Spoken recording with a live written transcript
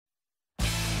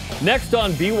Next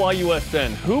on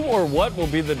BYUSN, who or what will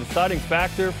be the deciding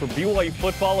factor for BYU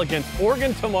football against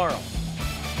Oregon tomorrow?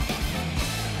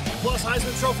 Plus,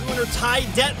 Heisman Trophy winner Ty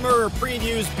Detmer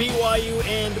previews BYU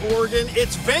and Oregon.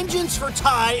 It's vengeance for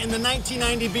Ty and the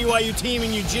 1990 BYU team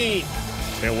in Eugene.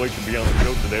 Can't wait to be on the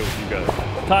show today with you guys.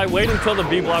 Ty, wait until the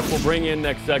B Block will bring in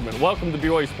next segment. Welcome to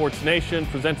BYU Sports Nation,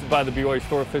 presented by the BYU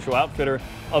Store, official outfitter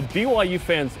of BYU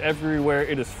fans everywhere.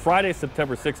 It is Friday,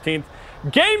 September 16th.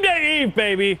 Game day eve,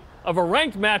 baby, of a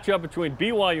ranked matchup between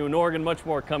BYU and Oregon. Much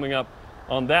more coming up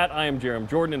on that. I am Jarom.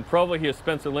 Jordan in Provo. He is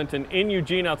Spencer Linton in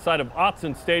Eugene outside of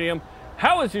BYUSN Stadium.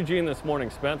 How is Eugene this morning,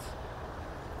 Spence?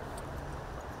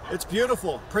 It's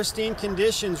beautiful, pristine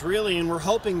conditions, really, and we're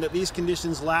hoping that these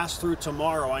conditions last through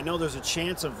tomorrow. I know there's a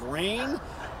chance of rain,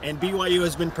 and BYU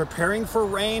has been preparing for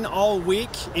rain all week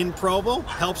in Provo.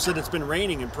 Helps that it's been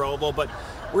raining in Provo, but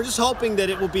we're just hoping that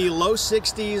it will be low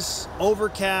 60s,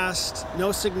 overcast,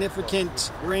 no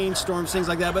significant rainstorms, things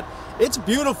like that. But it's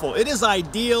beautiful. It is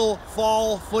ideal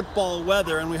fall football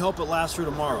weather, and we hope it lasts through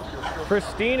tomorrow.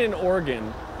 Pristine in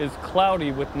Oregon is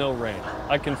cloudy with no rain.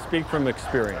 I can speak from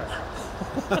experience.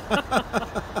 A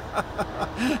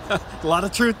lot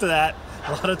of truth to that.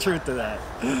 A lot of truth to that.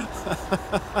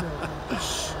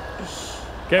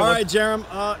 Okay, all right, Jarom.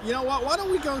 You know what? Why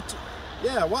don't we go to?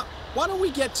 Yeah. Why don't we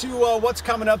get to what's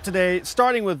coming up today?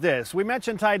 Starting with this, we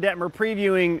mentioned Ty Detmer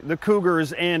previewing the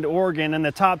Cougars and Oregon in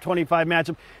the top 25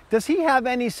 matchup. Does he have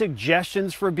any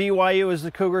suggestions for BYU as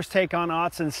the Cougars take on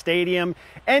BYUSN Stadium?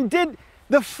 And did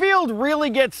the field really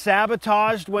get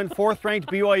sabotaged when fourth-ranked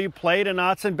BYU played in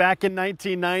BYUSN back in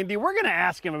 1990? We're going to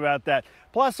ask him about that.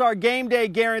 Plus our game day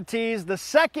guarantees, the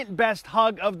second best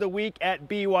hug of the week at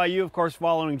BYU, of course,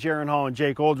 following Jaron Hall and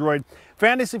Jake Oldroyd.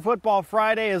 Fantasy Football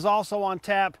Friday is also on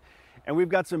tap, and we've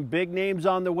got some big names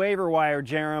on the waiver wire,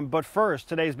 Jarom. But first,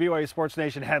 today's BYU Sports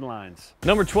Nation headlines.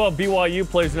 Number 12, BYU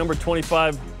plays number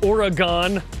 25,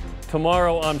 Oregon,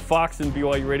 tomorrow on Fox and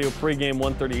BYU Radio, pregame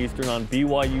 1:30 Eastern on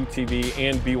BYUtv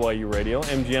and BYU Radio.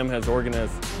 MGM has Oregon as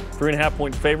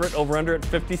 3.5-point favorite, over-under at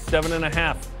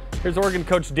 57.5. Here's Oregon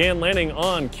coach Dan Lanning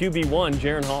on QB1,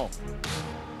 Jaron Hall.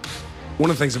 One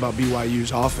of the things about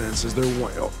BYU's offense is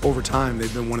over time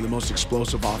they've been one of the most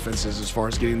explosive offenses as far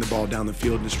as getting the ball down the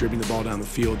field and distributing the ball down the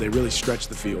field. They really stretch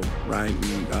the field, right?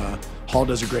 And Hall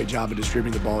does a great job of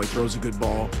distributing the ball. He throws a good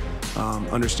ball,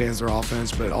 understands their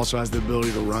offense, but also has the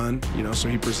ability to run. You know, so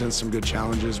he presents some good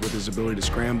challenges with his ability to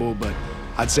scramble. But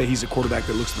I'd say he's a quarterback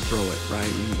that looks to throw it,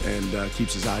 right, and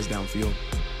keeps his eyes downfield.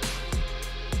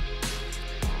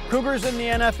 Cougars in the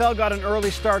NFL got an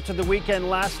early start to the weekend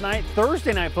last night.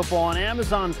 Thursday Night Football on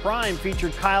Amazon Prime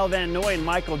featured Kyle Van Noy and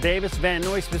Michael Davis. Van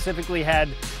Noy specifically had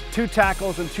 2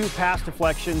 tackles and 2 pass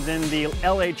deflections in the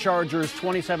LA Chargers'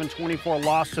 27-24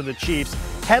 loss to the Chiefs.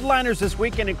 Headliners this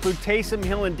weekend include Taysom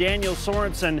Hill and Daniel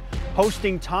Sorensen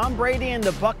hosting Tom Brady and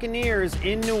the Buccaneers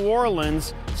in New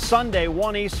Orleans Sunday,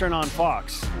 1 Eastern on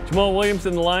Fox. Jamal Williams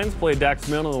and the Lions play Dax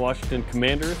Milne and the Washington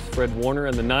Commanders. Fred Warner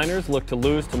and the Niners look to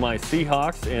lose to my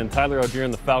Seahawks. And Tyler Algier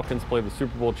and the Falcons play the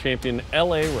Super Bowl champion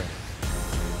LA Rams.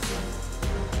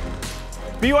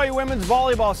 BYU women's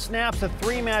volleyball snaps a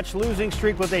 3-match losing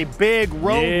streak with a big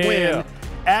road win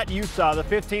at Utah. The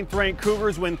 15th-ranked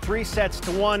Cougars win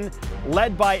 3-1,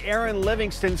 led by Aaron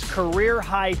Livingston's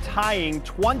career-high tying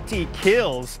 20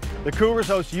 kills. The Cougars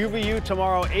host UVU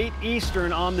tomorrow, 8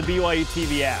 Eastern on the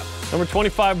BYUtv app. Number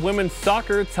 25 women's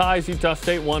soccer ties Utah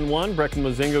State 1-1. Brecken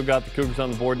Mozingo got the Cougars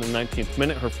on the board in the 19th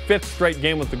minute. Her 5th straight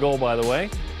game with the goal, by the way.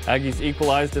 Aggies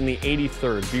equalized in the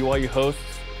 83rd. BYU hosts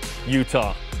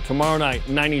Utah tomorrow night,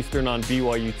 9 Eastern on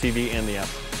BYUtv and the app.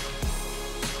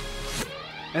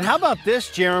 And how about this,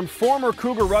 Jarom? Former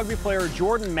Cougar rugby player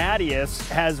Jordan Mattias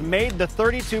has made the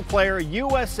 32-player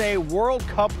USA World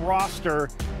Cup roster.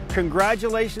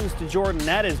 Congratulations to Jordan.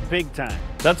 That is big time.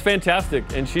 That's fantastic,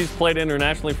 and she's played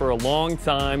internationally for a long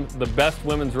time. The best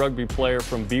women's rugby player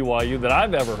from BYU that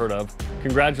I've ever heard of.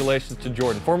 Congratulations to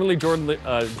Jordan. Formerly Jordan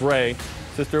Gray,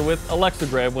 sister with Alexa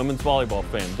Gray, a women's volleyball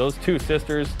fan. Those two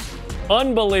sisters,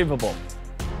 unbelievable.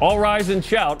 All rise and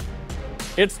shout.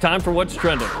 It's time for What's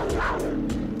Trending.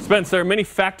 Spence, there are many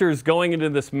factors going into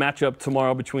this matchup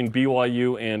tomorrow between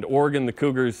BYU and Oregon. The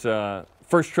Cougars'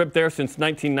 first trip there since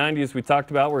 1990, as we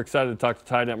talked about. We're excited to talk to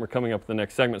Ty Detmer coming up in the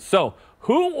next segment. So,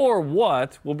 who or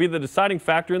what will be the deciding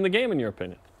factor in the game, in your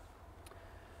opinion?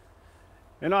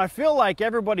 You know, I feel like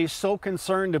everybody's so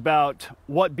concerned about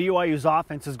what BYU's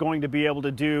offense is going to be able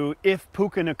to do if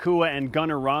Puka Nacua and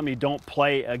Gunnar Romney don't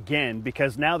play again,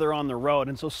 because now they're on the road.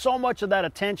 And so much of that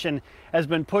attention has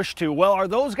been pushed to, well, are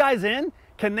those guys in?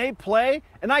 Can they play?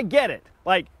 And I get it.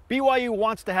 Like, BYU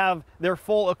wants to have their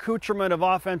full accoutrement of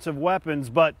offensive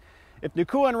weapons, but If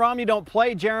Nakua and Romney don't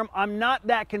play, Jarom, I'm not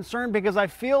that concerned because I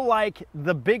feel like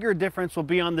the bigger difference will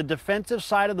be on the defensive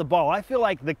side of the ball. I feel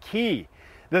like the key,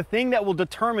 the thing that will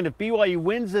determine if BYU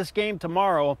wins this game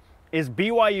tomorrow is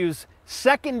BYU's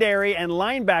secondary and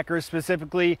linebackers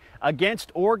specifically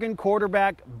against Oregon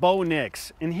quarterback Bo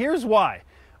Nix. And here's why.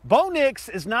 Bo Nix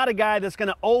is not a guy that's going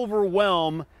to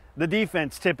overwhelm the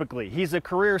defense typically. He's a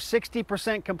career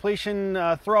 60%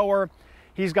 completion thrower.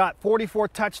 He's got 44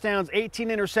 touchdowns, 18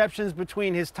 interceptions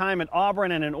between his time at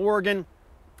Auburn and in Oregon.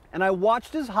 And I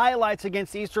watched his highlights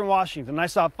against Eastern Washington. I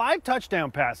saw 5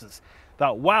 touchdown passes.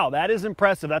 Thought, wow, that is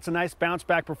impressive. That's a nice bounce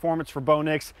back performance for Bo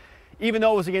Nix. Even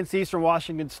though it was against Eastern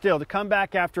Washington, still, to come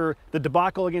back after the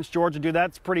debacle against Georgia,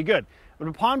 that's pretty good. But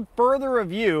upon further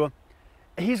review,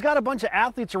 he's got a bunch of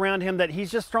athletes around him that he's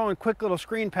just throwing quick little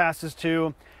screen passes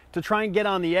to try and get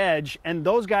on the edge, and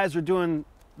those guys are doing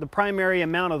the primary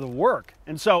amount of the work.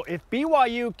 And so if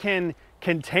BYU can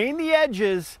contain the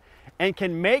edges and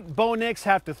can make Bo Nix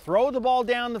have to throw the ball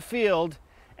down the field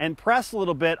and press a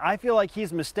little bit, I feel like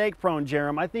he's mistake prone,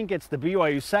 Jarom. I think it's the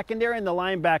BYU secondary and the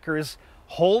linebackers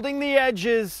holding the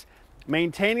edges,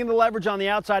 maintaining the leverage on the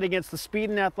outside against the speed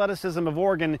and athleticism of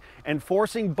Oregon, and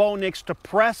forcing Bo Nix to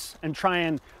press and try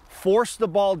and force the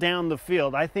ball down the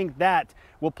field. I think that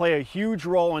will play a huge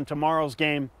role in tomorrow's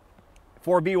game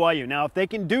for BYU. Now, if they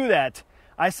can do that,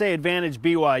 I say advantage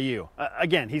BYU.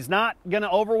 Again, he's not going to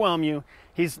overwhelm you.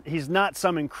 He's not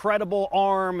some incredible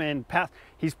arm and pass.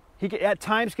 He at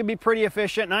times can be pretty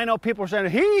efficient. And I know people are saying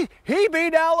he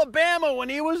beat Alabama when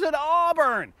he was at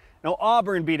Auburn. No,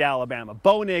 Auburn beat Alabama.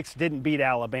 Bo Nix didn't beat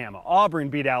Alabama. Auburn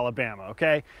beat Alabama,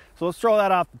 okay? So let's throw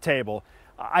that off the table.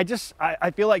 I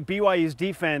feel like BYU's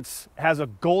defense has a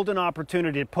golden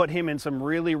opportunity to put him in some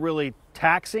really, really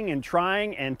taxing and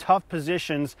trying and tough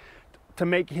positions to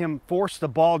make him force the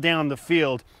ball down the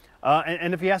field.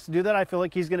 And if he has to do that, I feel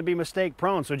like he's going to be mistake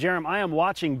prone. So, Jarom, I am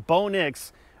watching Bo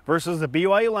Nix versus the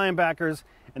BYU linebackers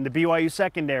and the BYU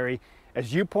secondary.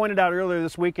 As you pointed out earlier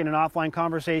this week in an offline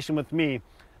conversation with me,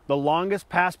 the longest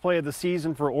pass play of the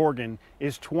season for Oregon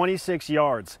is 26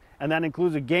 yards, and that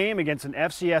includes a game against an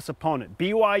FCS opponent.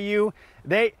 BYU,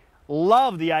 they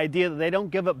love the idea that they don't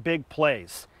give up big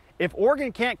plays. If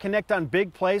Oregon can't connect on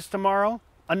big plays tomorrow,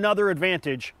 another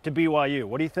advantage to BYU.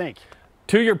 What do you think?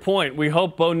 To your point, we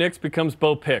hope Bo Nix becomes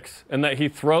Bo Picks and that he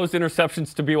throws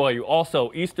interceptions to BYU.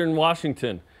 Also, Eastern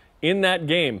Washington, in that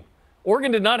game,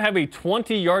 Oregon did not have a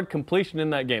 20-yard completion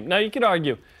in that game. Now, you could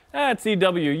argue, it's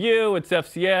EWU, it's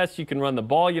FCS, you can run the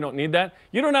ball, you don't need that.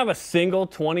 You don't have a single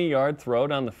 20-yard throw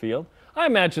down the field. I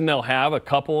imagine they'll have a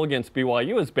couple against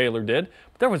BYU, as Baylor did,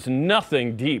 but there was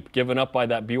nothing deep given up by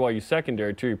that BYU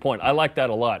secondary, to your point. I like that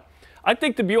a lot. I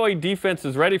think the BYU defense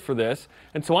is ready for this,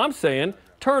 and so I'm saying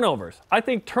turnovers. I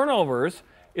think turnovers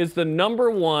is the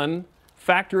 #1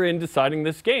 factor in deciding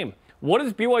this game. What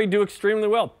does BYU do extremely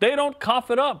well? They don't cough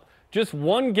it up. Just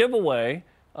one giveaway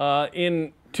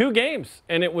in 2 games,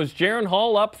 and it was Jaron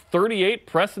Hall up 38,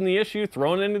 pressing the issue,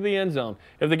 throwing into the end zone.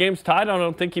 If the game's tied, I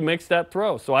don't think he makes that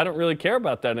throw, so I don't really care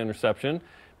about that interception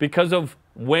because of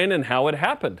when and how it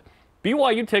happened.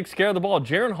 BYU takes care of the ball.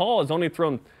 Jaron Hall has only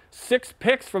thrown 6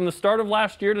 picks from the start of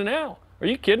last year to now. Are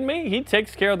you kidding me? He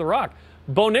takes care of the rock.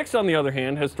 Bo Nix, on the other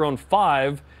hand, has thrown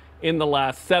 5 in the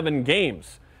last 7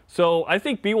 games. So I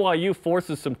think BYU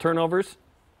forces some turnovers.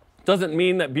 Doesn't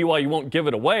mean that BYU won't give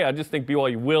it away. I just think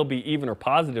BYU will be even or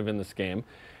positive in this game.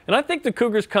 And I think the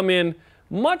Cougars come in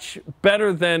much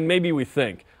better than maybe we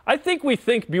think. I think we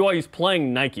think BYU's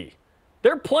playing Nike.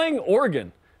 They're playing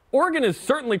Oregon. Oregon is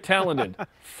certainly talented,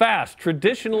 fast,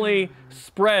 traditionally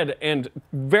spread, and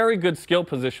very good skill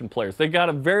position players. They got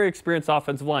a very experienced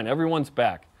offensive line. Everyone's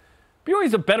back.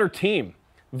 BYU's a better team.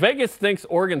 Vegas thinks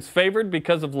Oregon's favored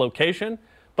because of location.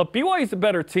 But BYU's a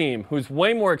better team who's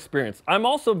way more experienced. I'm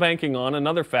also banking on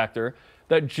another factor,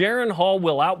 that Jaron Hall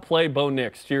will outplay Bo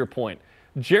Nix, to your point.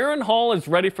 Jaron Hall is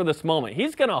ready for this moment.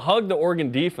 He's going to hug the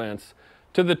Oregon defense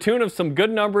to the tune of some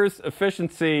good numbers,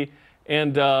 efficiency,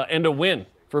 and a win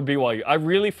for BYU. I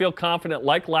really feel confident,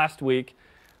 like last week,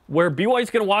 where BYU's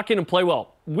going to walk in and play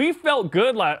well. We felt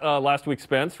good last week,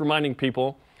 Spence, reminding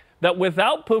people that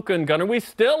without Puka and Gunner, we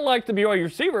still like the BYU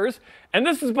receivers. And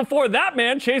this is before that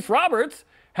man, Chase Roberts,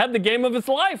 had the game of his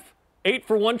life. 8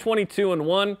 for 122 and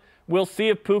 1. We'll see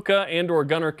if Puka and or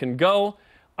Gunner can go.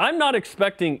 I'm not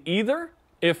expecting either.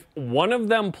 If one of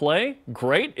them play,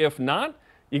 great. If not,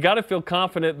 you got to feel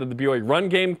confident that the BYU run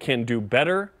game can do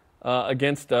better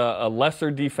against a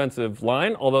lesser defensive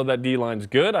line, although that D-line's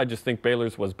good. I just think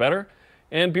Baylor's was better.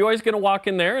 And BYU's going to walk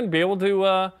in there and be able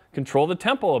to control the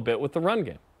tempo a bit with the run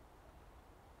game.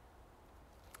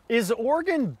 Is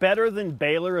Oregon better than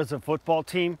Baylor as a football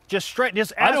team? Just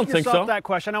ask yourself that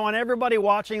question. I want everybody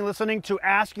watching, listening to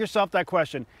ask yourself that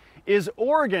question. Is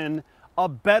Oregon a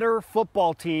better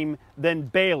football team than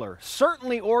Baylor?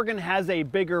 Certainly Oregon has a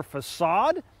bigger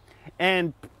facade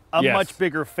and a much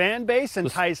bigger fan base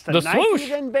and ties to Nike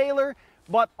than Baylor,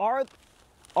 but are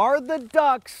the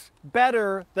Ducks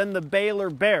better than the Baylor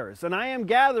Bears? And I am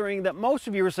gathering that most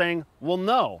of you are saying, well,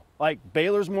 no. Like,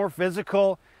 Baylor's more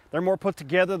physical. They're more put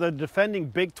together. They're defending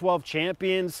Big 12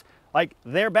 champions. Like,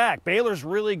 they're back. Baylor's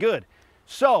really good.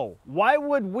 So why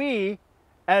would we,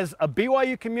 as a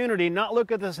BYU community, not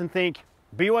look at this and think,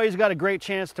 BYU's got a great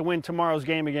chance to win tomorrow's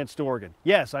game against Oregon?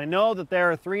 Yes, I know that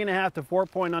they're a 3.5 to 4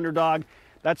 point underdog.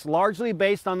 That's largely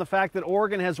based on the fact that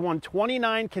Oregon has won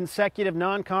 29 consecutive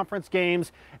non-conference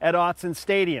games at Autzen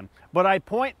Stadium. But I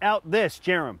point out this,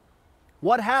 Jarom.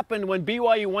 What happened when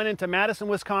BYU went into Madison,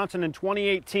 Wisconsin in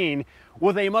 2018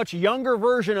 with a much younger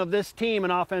version of this team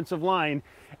and offensive line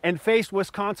and faced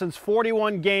Wisconsin's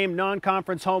 41-game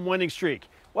non-conference home winning streak?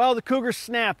 Well, the Cougars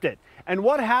snapped it. And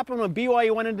what happened when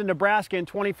BYU went into Nebraska in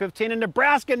 2015? And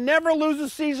Nebraska never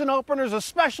loses season openers,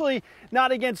 especially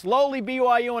not against lowly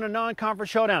BYU in a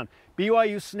non-conference showdown.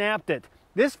 BYU snapped it.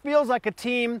 This feels like a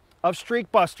team of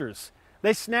streak busters.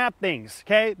 They snap things,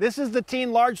 okay? This is the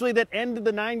team largely that ended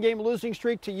the 9-game losing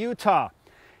streak to Utah.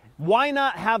 Why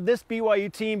not have this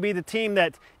BYU team be the team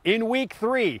that in week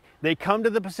 3, they come to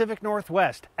the Pacific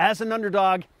Northwest as an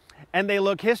underdog and they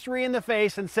look history in the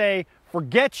face and say,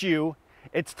 forget you,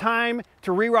 it's time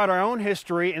to rewrite our own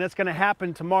history and it's going to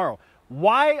happen tomorrow.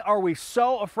 Why are we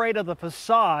so afraid of the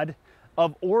facade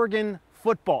of Oregon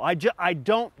football? I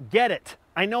don't get it.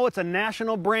 I know it's a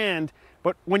national brand,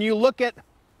 but when you look at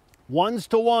 1s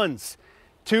to 1s,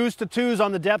 2s to 2s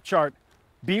on the depth chart,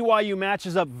 BYU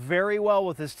matches up very well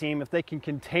with this team if they can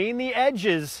contain the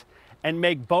edges and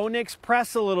make Bo Nix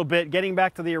press a little bit, getting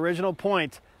back to the original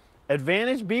point.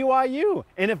 Advantage BYU.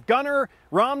 And if Gunnar,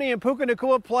 Romney, and Puka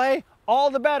Nacua play,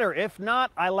 all the better. If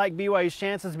not, I like BYU's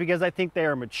chances because I think they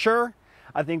are mature.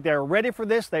 I think they're ready for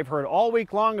this. They've heard all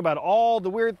week long about all the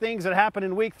weird things that happened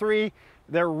in week 3.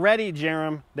 They're ready,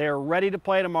 Jarom. They're ready to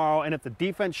play tomorrow. And if the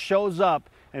defense shows up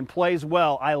and plays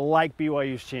well, I like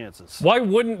BYU's chances. Why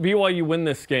wouldn't BYU win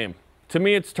this game? To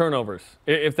me, it's turnovers.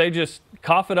 If they just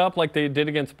cough it up like they did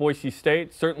against Boise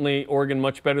State, certainly Oregon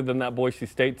much better than that Boise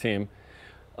State team.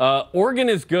 Oregon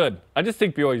is good. I just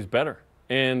think BYU is better.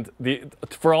 And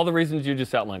for all the reasons you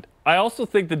just outlined. I also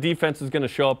think the defense is going to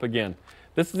show up again.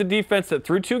 This is a defense that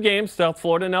through 2 games, South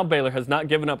Florida and now Baylor, has not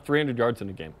given up 300 yards in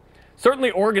a game.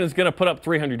 Certainly Oregon is going to put up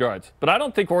 300 yards, but I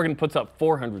don't think Oregon puts up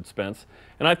 400, Spence.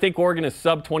 And I think Oregon is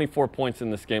sub 24 points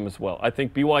in this game as well. I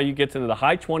think BYU gets into the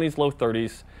high 20s, low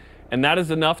 30s, and that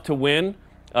is enough to win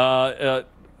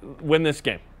this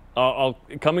game.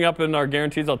 Coming up in our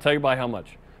guarantees, I'll tell you by how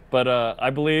much. But I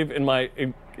believe, in my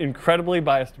incredibly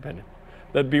biased opinion,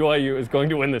 that BYU is going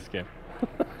to win this game.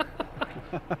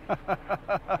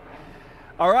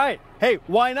 All right. Hey,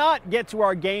 why not get to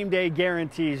our game day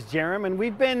guarantees, Jarom? And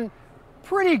we've been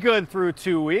pretty good through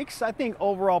 2 weeks. I think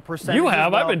overall percentage. You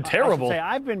have. I've been terrible.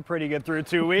 I've been pretty good through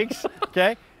 2 weeks.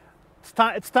 Okay.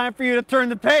 It's time for you to turn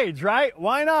the page, right?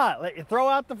 Why not? Throw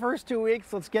out the first 2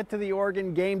 weeks. Let's get to the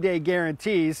Oregon game day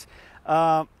guarantees.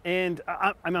 And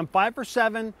I'm 5 for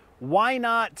 7. Why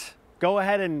not go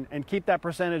ahead and keep that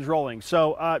percentage rolling?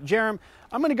 So, Jarom,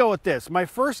 I'm going to go with this. My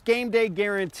first game day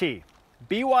guarantee.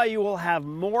 BYU will have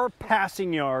more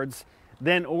passing yards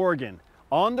than Oregon.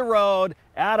 On the road,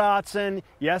 at Autzen.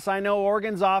 Yes, I know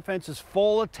Oregon's offense is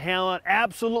full of talent,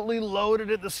 absolutely loaded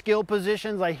at the skill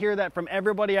positions. I hear that from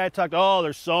everybody I talk to. Oh,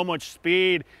 there's so much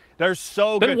speed. They're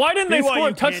so good. Then why didn't they score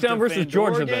a touchdown versus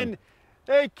Georgia then?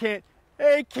 They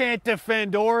can't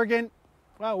defend Oregon.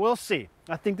 Well, we'll see.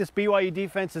 I think this BYU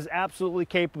defense is absolutely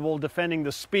capable of defending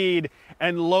the speed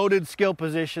and loaded skill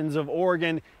positions of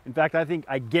Oregon. In fact,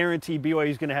 I guarantee BYU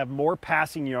is going to have more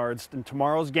passing yards in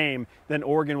tomorrow's game than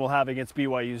Oregon will have against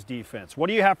BYU's defense. What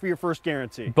do you have for your first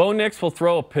guarantee? Bo Nix will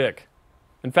throw a pick.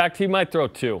 In fact, he might throw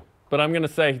 2, but I'm going to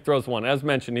say he throws 1. As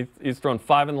mentioned, he's thrown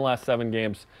 5 in the last 7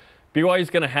 games. BYU is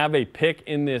going to have a pick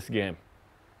in this game.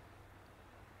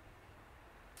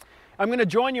 I'm going to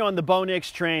join you on the Bo Nix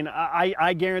train.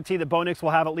 I guarantee that Bo Nix will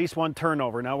have at least 1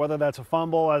 turnover. Now, whether that's a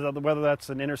fumble, whether that's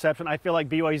an interception, I feel like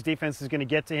BYU's defense is going to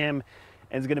get to him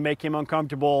and is going to make him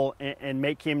uncomfortable and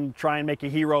make him try and make a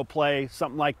hero play,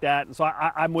 something like that. And so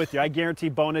I'm with you. I guarantee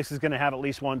Bo Nix is going to have at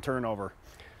least 1 turnover.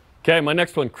 Okay, my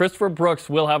next one. Christopher Brooks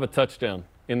will have a touchdown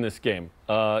in this game.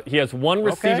 He has 1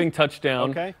 receiving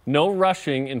touchdown, no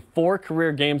rushing in 4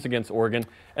 career games against Oregon.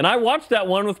 And I watched that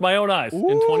one with my own eyes in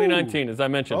 2019, as I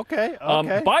mentioned. Okay.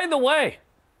 By the way,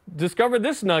 discovered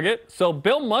this nugget. So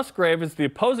Bill Musgrave is the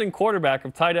opposing quarterback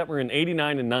of Ty Detmer in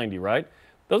 89 and 90, right?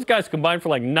 Those guys combined for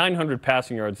like 900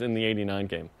 passing yards in the 89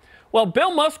 game. Well,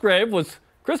 Bill Musgrave was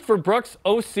Christopher Brooks'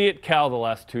 OC at Cal the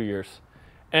last 2 years.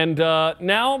 And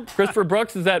now Christopher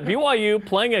Brooks is at BYU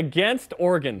playing against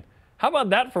Oregon. How about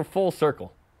that for full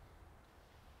circle?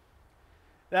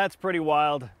 That's pretty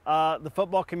wild. The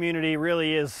football community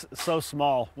really is so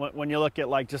small when you look at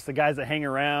like just the guys that hang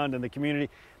around and the community.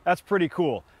 That's pretty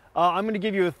cool. I'm going to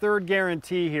give you a third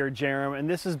guarantee here, Jarom, and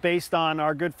this is based on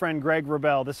our good friend Greg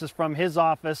Wrubell. This is from his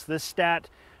office, this stat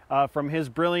from his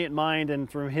brilliant mind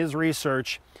and from his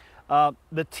research.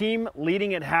 The team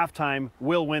leading at halftime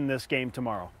will win this game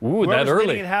tomorrow. Ooh, that early.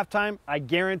 Leading at halftime, I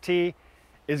guarantee,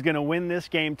 is going to win this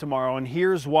game tomorrow, and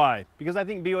here's why. Because I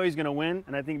think BYU is going to win,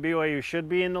 and I think BYU should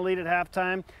be in the lead at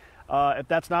halftime. If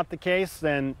that's not the case,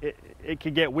 then it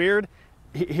could get weird.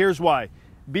 Here's why.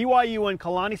 BYU and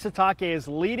Kalani Sitake is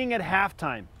leading at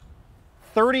halftime,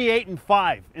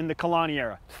 38-5 in the Kalani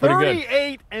era.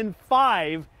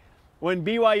 38-5 when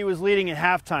BYU was leading at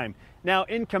halftime. Now,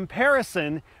 in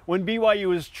comparison, when BYU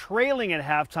was trailing at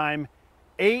halftime,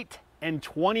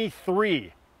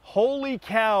 8-23. Holy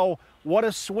cow, what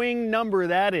a swing number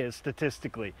that is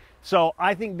statistically. So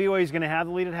I think BYU is going to have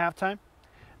the lead at halftime.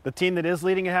 The team that is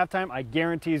leading at halftime, I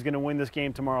guarantee is going to win this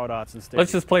game tomorrow at Autzen Stadium.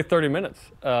 Let's just play 30 minutes.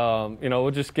 We'll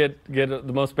just get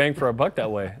the most bang for our buck that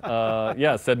way.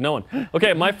 Yeah, said no one.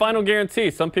 Okay, my final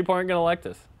guarantee. Some people aren't going to like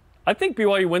this. I think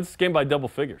BYU wins this game by double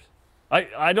figures.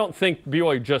 I don't think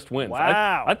BYU just wins.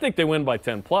 Wow. I think they win by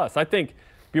 10 plus. I think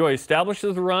BYU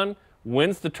establishes the run,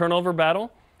 wins the turnover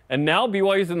battle, and now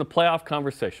BYU's in the playoff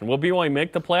conversation. Will BYU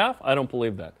make the playoff? I don't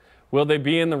believe that. Will they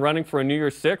be in the running for a New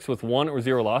Year's Six with 1 or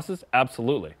 0 losses?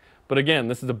 Absolutely. But again,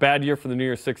 this is a bad year for the New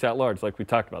Year's Six at large, like we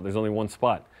talked about. There's only one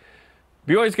spot.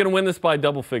 BYU's going to win this by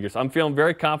double figures. I'm feeling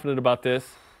very confident about this.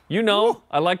 You know,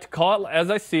 I like to call it as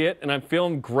I see it, and I'm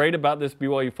feeling great about this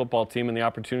BYU football team and the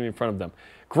opportunity in front of them.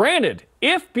 Granted,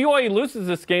 if BYU loses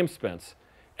this game, Spence,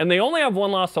 and they only have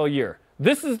 1 loss all year,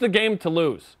 this is the game to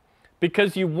lose.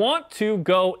 Because you want to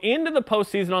go into the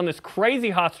postseason on this crazy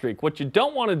hot streak. What you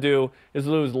don't want to do is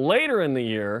lose later in the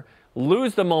year,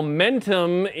 lose the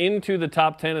momentum into the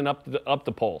top 10 and up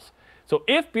the polls. So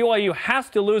if BYU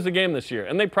has to lose a game this year,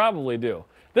 and they probably do,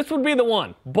 this would be the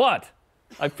one. But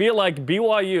I feel like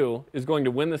BYU is going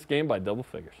to win this game by double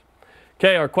figures.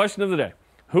 Okay, our question of the day.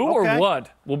 Who or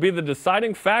what will be the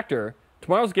deciding factor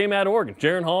tomorrow's game at Oregon?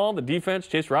 Jaron Hall, the defense,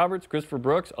 Chase Roberts, Christopher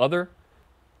Brooks, other?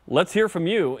 Let's hear from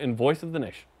you in Voice of the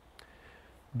Nation.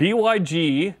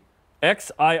 BYGXII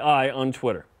on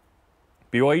Twitter.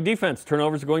 BYU defense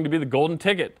turnovers are going to be the golden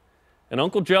ticket. And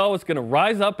Uncle Joe is going to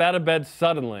rise up out of bed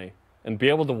suddenly and be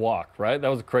able to walk, right? That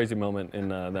was a crazy moment in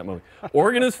that movie.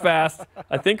 Oregon is fast.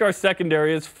 I think our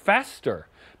secondary is faster.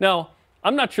 Now,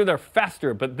 I'm not sure they're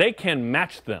faster, but they can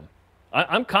match them.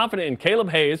 I'm confident in Caleb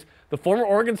Hayes, the former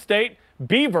Oregon State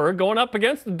Beaver, going up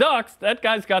against the Ducks. That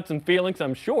guy's got some feelings,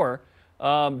 I'm sure.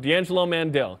 D'Angelo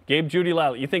Mandel, Gabe Judy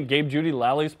Lally. You think Gabe Judy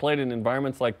Lally's played in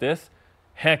environments like this?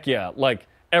 Heck yeah. Like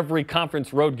every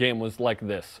conference road game was like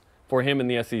this for him in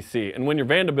the SEC. And when you're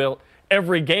Vanderbilt,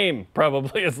 every game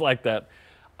probably is like that.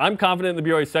 I'm confident in the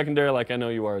BYU secondary like I know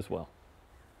you are as well.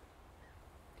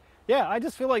 Yeah, I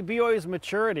just feel like BYU's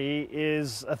maturity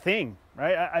is a thing,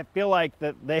 right? I feel like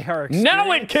that they are experienced.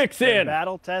 Now it kicks in.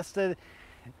 Battle-tested.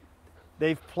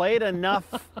 They've played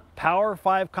enough Power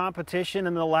 5 competition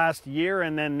in the last year,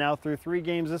 and then now through 3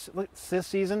 games this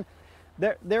season,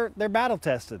 they're battle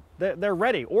tested. They're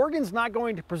ready. Oregon's not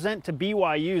going to present to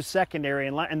BYU's secondary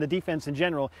and the defense in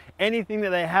general anything that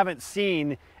they haven't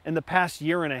seen in the past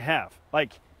year and a half.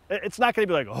 Like, it's not going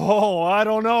to be like, oh, I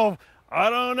don't know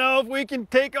if we can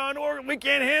take on Oregon. We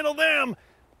can't handle them.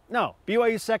 No,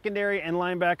 BYU secondary and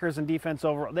linebackers and defense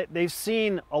overall, they've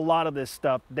seen a lot of this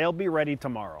stuff. They'll be ready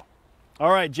tomorrow.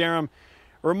 All right, Jarom,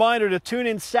 reminder to tune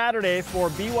in Saturday for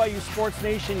BYU Sports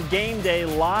Nation Game Day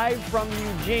live from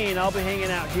Eugene. I'll be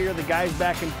hanging out here, the guys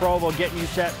back in Provo, getting you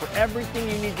set for everything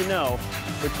you need to know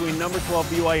between number 12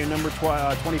 BYU and number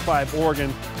 25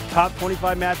 Oregon. Top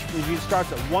 25 match from Eugene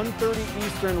starts at 1:30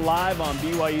 Eastern live on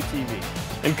BYUtv.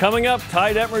 And coming up,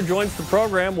 Ty Detmer joins the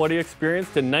program, what he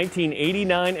experienced in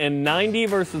 1989 and 90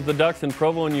 versus the Ducks in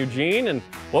Provo and Eugene, and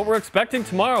what we're expecting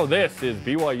tomorrow. This is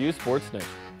BYU Sports Nation.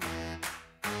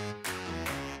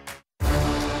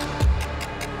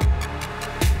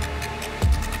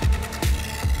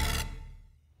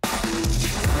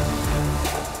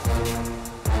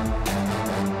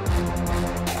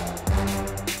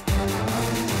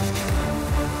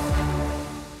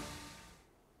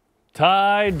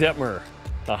 Ty Detmer,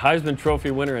 the Heisman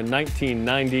Trophy winner in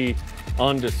 1990,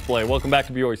 on display. Welcome back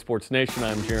to BYU Sports Nation.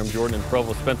 I'm Jarom Jordan, and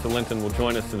Provost Spencer Linton will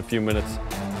join us in a few minutes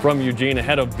from Eugene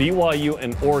ahead of BYU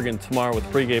and Oregon tomorrow with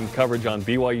pregame coverage on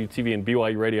BYU TV and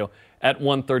BYU Radio at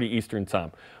 1:30 Eastern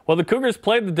Time. Well, the Cougars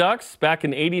played the Ducks back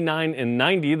in '89 and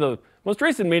 '90. The most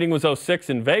recent meeting was '06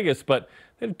 in Vegas, but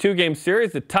they had a two-game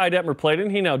series that Ty Detmer played in.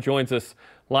 He now joins us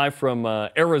live from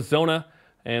Arizona.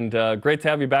 And great to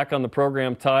have you back on the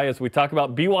program, Ty, as we talk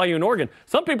about BYU and Oregon.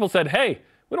 Some people said, hey,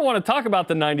 we don't want to talk about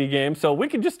the 90 game, so we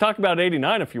can just talk about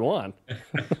 89 if you want.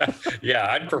 Yeah,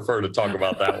 I'd prefer to talk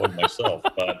about that one myself.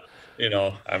 But, you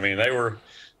know, I mean, they were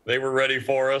ready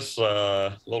for us,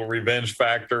 little revenge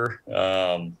factor.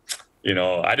 You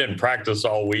know, I didn't practice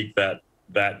all week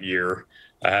that year.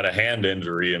 I had a hand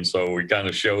injury, and so we kind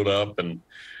of showed up and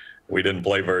we didn't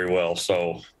play very well.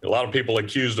 So a lot of people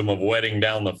accused them of wetting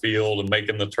down the field and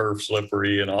making the turf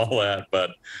slippery and all that.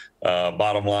 But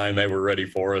bottom line, they were ready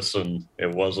for us, and it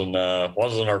wasn't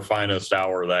our finest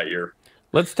hour that year.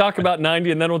 Let's talk about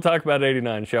 90, and then we'll talk about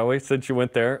 89, shall we, since you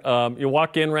went there. You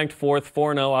walk in ranked 4th,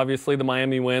 4-0, obviously the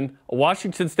Miami win. A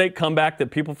Washington State comeback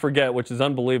that people forget, which is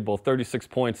unbelievable, 36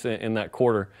 points in that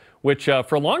quarter, which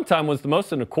for a long time was the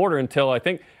most in a quarter until I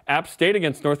think App State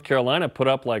against North Carolina put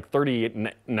up like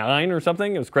 39 or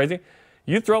something. It was crazy.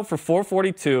 You throw for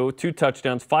 442, 2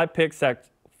 touchdowns, 5 picks, sacked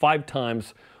 5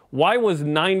 times. Why was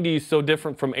 90 so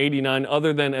different from 89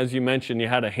 other than, as you mentioned, you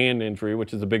had a hand injury,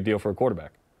 which is a big deal for a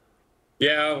quarterback?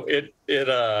 Yeah, you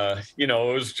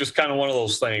know, it was just kind of one of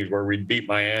those things where we'd beat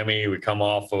Miami, we come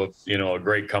off of, you know, a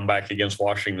great comeback against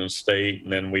Washington State,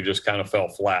 and then we just kind of fell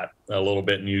flat a little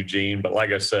bit in Eugene. But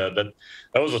like I said, that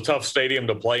was a tough stadium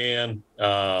to play in.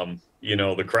 You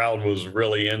know, the crowd was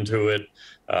really into it.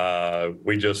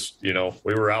 We just, you know,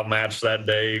 we were outmatched that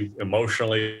day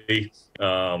emotionally.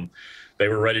 They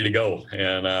were ready to go,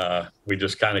 and we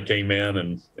just kind of came in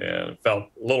and felt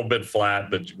a little bit flat,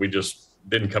 but we just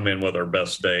didn't come in with our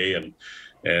best day, and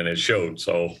it showed.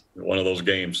 So one of those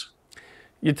games.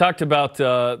 You talked about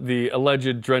the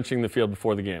alleged drenching the field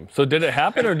before the game. So did it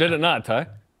happen or did it not, Ty?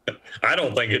 I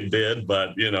don't think it did,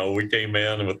 but, you know, we came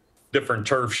in with different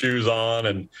turf shoes on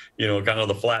and, you know, kind of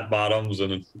the flat bottoms,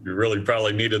 and you really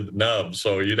probably needed the nubs.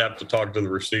 So you'd have to talk to the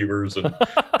receivers and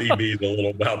DBs a little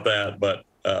about that. But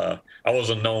I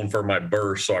wasn't known for my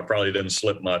burst, so I probably didn't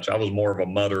slip much. I was more of a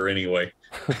mutter anyway.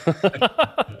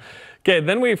 Okay,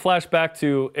 then we flash back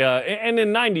to, and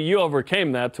in 90, you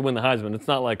overcame that to win the Heisman. It's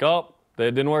not like, oh,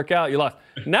 that didn't work out, you lost.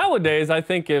 Nowadays, I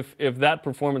think if that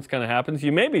performance kind of happens,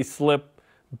 you maybe slip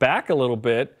back a little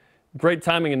bit. Great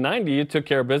timing in 90, you took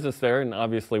care of business there and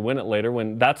obviously win it later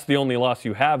when that's the only loss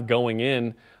you have going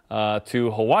in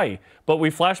to Hawaii. But we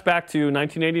flash back to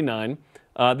 1989.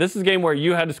 This is a game where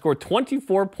you had to score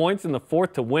 24 points in the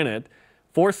 4th to win it.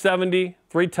 470,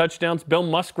 3 touchdowns. Bill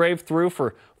Musgrave threw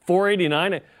for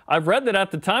 489. I've read that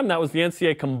at the time that was the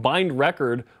NCAA combined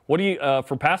record. What do you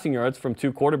for passing yards from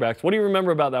 2 quarterbacks? What do you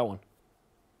remember about that one?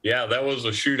 Yeah, that was a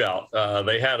shootout.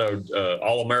 They had a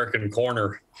All-American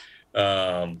corner,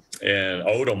 and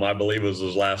Odom, I believe, was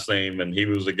his last name, and he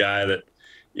was the guy that,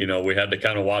 you know, we had to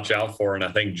kind of watch out for. And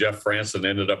I think Jeff Franson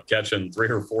ended up catching 3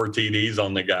 or 4 TDs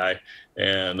on the guy,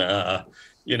 and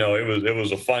you know, it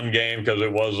was a fun game because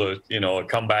it was a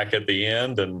comeback at the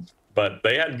end. But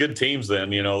they had good teams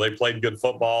then. You know, they played good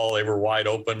football. They were wide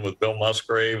open with Bill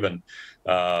Musgrave, and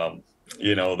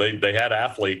you know, they had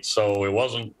athletes. So it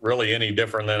wasn't really any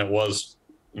different than it was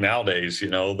nowadays. You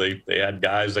know, they had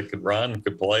guys that could run,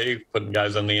 could play, putting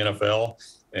guys in the NFL,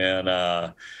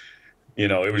 and you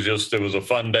know, it was a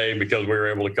fun day because we were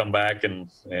able to come back and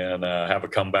have a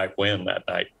comeback win that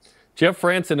night. Jeff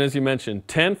Franson, as you mentioned,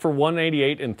 10 for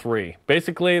 188 and 3.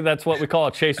 Basically, that's what we call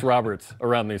a Chase Roberts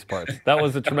around these parts. That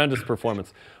was a tremendous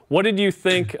performance. What did you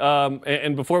think,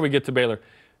 and before we get to Baylor,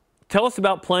 tell us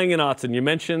about playing in Autzen. You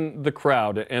mentioned the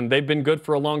crowd, and they've been good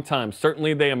for a long time.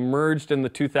 Certainly they emerged in the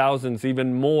 2000s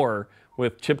even more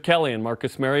with Chip Kelly and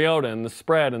Marcus Mariota and the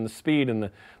spread and the speed and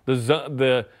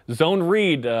the zone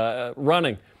read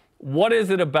running. What is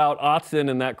it about Autzen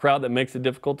and that crowd that makes it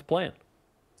difficult to play in?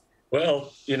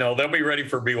 Well, you know, they'll be ready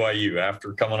for BYU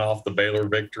after coming off the Baylor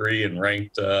victory and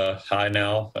ranked high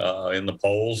now in the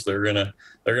polls. They're gonna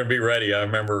be ready. I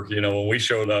remember, you know, when we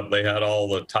showed up, they had all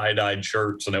the tie-dyed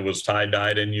shirts, and it was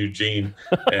tie-dyed in Eugene,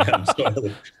 and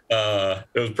so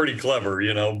it was pretty clever,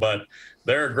 you know. But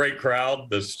they're a great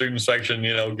crowd. The student section,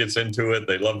 you know, gets into it.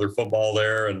 They love their football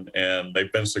there, and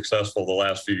they've been successful the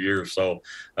last few years. So,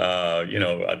 you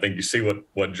know, I think you see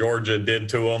what Georgia did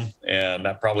to them, and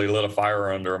that probably lit a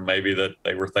fire under them, maybe that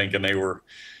they were thinking they were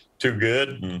too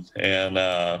good, and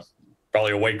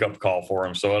probably a wake-up call for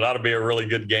them. So it ought to be a really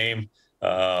good game.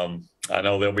 I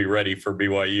know they'll be ready for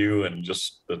BYU, and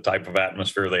just the type of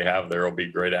atmosphere they have there will be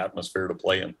a great atmosphere to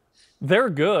play in.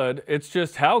 They're good. It's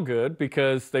just how good,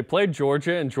 because they played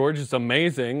Georgia, and Georgia's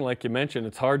amazing. Like you mentioned,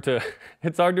 it's hard to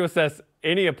assess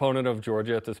any opponent of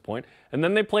Georgia at this point. And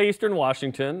then they play Eastern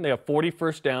Washington. They have 40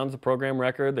 first downs, the program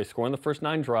record. They score in the first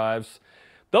 9 drives.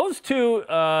 Those two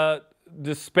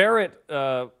disparate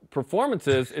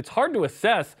performances, it's hard to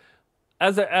assess.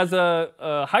 As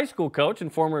a high school coach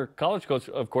and former college coach,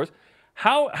 of course,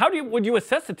 how would you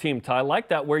assess a team, Ty, like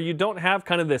that, where you don't have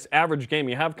kind of this average game?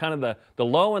 You have kind of the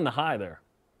low and the high there.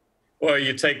 Well,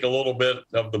 you take a little bit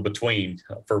of the between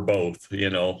for both.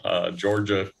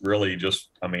 Georgia really just,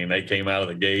 I mean, they came out of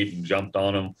the gate and jumped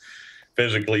on them,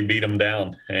 physically beat them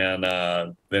down. And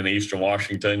then Eastern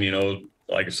Washington,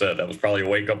 like I said, that was probably a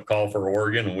wake-up call for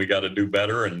Oregon, and we got to do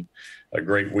better, and a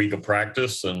great week of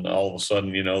practice. And all of a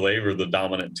sudden, they were the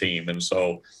dominant team. And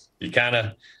so you kind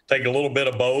of take a little bit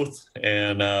of both,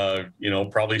 and,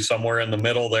 probably somewhere in the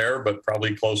middle there, but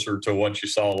probably closer to what you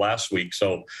saw last week.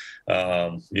 So,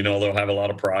 they'll have a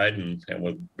lot of pride, and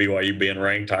with BYU being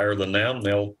ranked higher than them,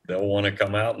 they'll want to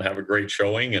come out and have a great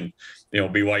showing. And,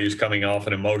 BYU's coming off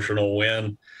an emotional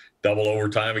win, double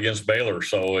overtime against Baylor.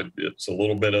 So it's a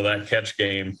little bit of that catch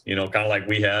game, kind of like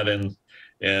we had in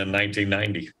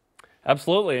 1990.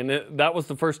 Absolutely, and that was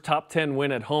the first top 10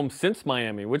 win at home since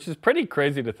Miami, which is pretty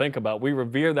crazy to think about. We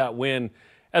revere that win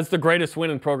as the greatest win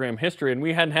in program history, and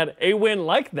we hadn't had a win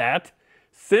like that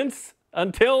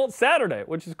until Saturday,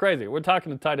 which is crazy. We're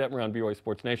talking to Ty Detmer on BYU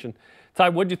Sports Nation. Ty,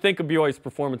 what did you think of BYU's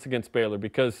performance against Baylor?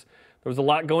 Because there was a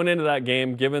lot going into that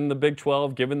game, given the Big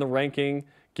 12, given the ranking,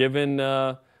 given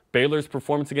Baylor's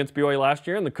performance against BYU last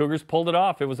year, and the Cougars pulled it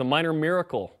off. It was a minor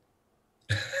miracle.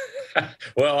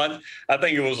 Well, I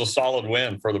think it was a solid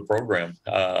win for the program.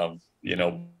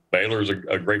 Baylor's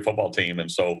a great football team,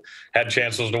 and so had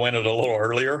chances to win it a little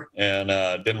earlier, and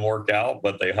didn't work out,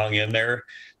 but they hung in there,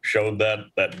 showed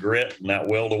that grit and that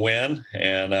will to win,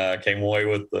 and came away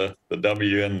with the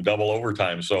W in double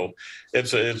overtime. So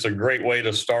it's a great way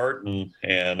to start,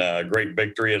 and a great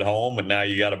victory at home, and now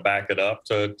you got to back it up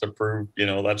to prove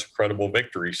that's a credible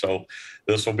victory. So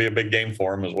this will be a big game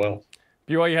for them as well.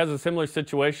 BYU has a similar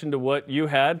situation to what you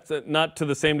had, not to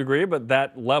the same degree, but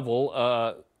that level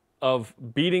of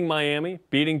beating Miami,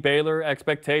 beating Baylor,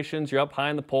 expectations. You're up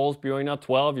high in the polls. BYU now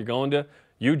 12. You're going to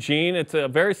Eugene. It's a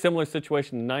very similar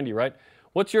situation to 90, right?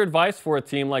 What's your advice for a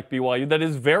team like BYU that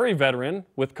is very veteran,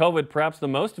 with COVID perhaps the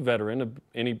most veteran of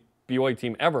any BYU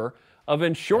team ever, of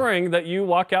ensuring that you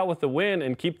walk out with a win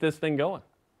and keep this thing going?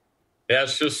 Yeah,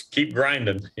 it's just keep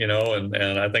grinding,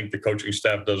 and I think the coaching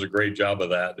staff does a great job of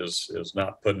that, is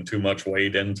not putting too much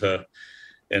weight into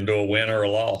a win or a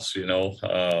loss.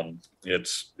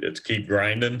 It's keep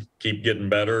grinding, keep getting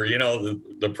better.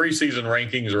 The preseason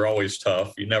rankings are always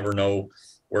tough. You never know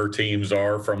where teams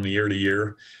are from the year to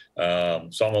year.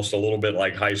 It's almost a little bit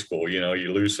like high school.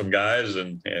 You lose some guys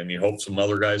and you hope some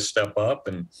other guys step up,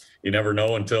 and you never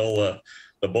know until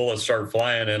the bullets start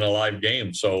flying in a live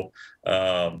game. So,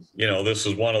 this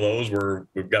is one of those where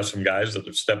we've got some guys that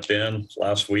have stepped in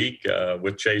last week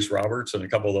with Chase Roberts, and a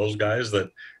couple of those guys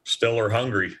that still are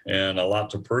hungry and a lot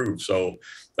to prove. So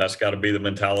that's got to be the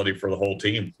mentality for the whole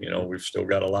team. We've still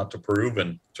got a lot to prove,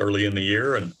 and it's early in the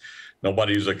year, and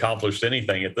nobody's accomplished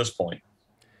anything at this point.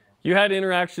 You had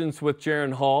interactions with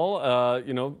Jaron Hall,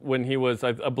 when he was,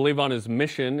 I believe, on his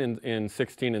mission in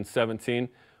 16 and 17.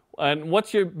 And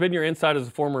what's been your insight as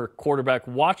a former quarterback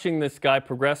watching this guy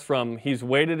progress from he's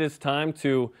waited his time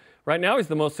to right now he's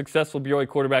the most successful BYU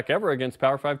quarterback ever against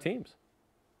Power 5 teams?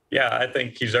 Yeah, I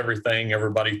think he's everything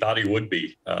everybody thought he would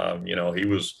be.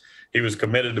 He was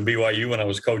committed to BYU when I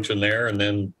was coaching there, and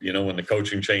then when the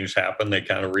coaching change happened, they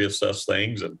kind of reassessed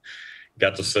things and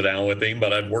got to sit down with him.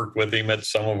 But I'd worked with him at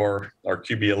some of our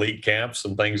QB elite camps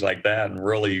and things like that, and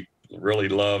really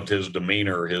loved his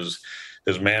demeanor, his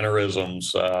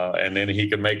mannerisms, and then he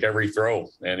can make every throw,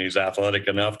 and he's athletic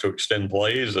enough to extend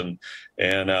plays and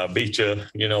beat you,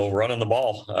 running the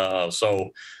ball.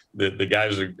 So the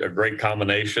guy's a great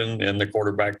combination in the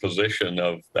quarterback position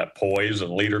of that poise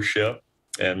and leadership,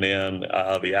 and then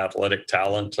the athletic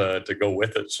talent to go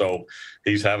with it. So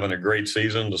he's having a great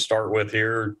season to start with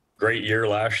here. Great year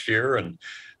last year, and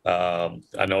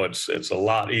I know it's a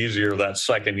lot easier that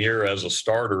second year as a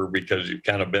starter because you've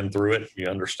kind of been through it. You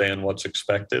understand what's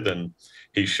expected, and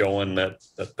he's showing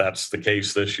that's the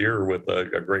case this year with a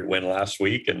great win last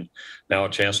week, and now a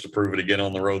chance to prove it again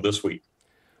on the road this week.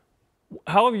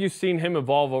 How have you seen him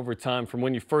evolve over time from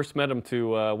when you first met him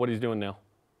to what he's doing now?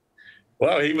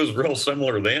 Well, he was real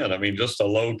similar then. I mean, just a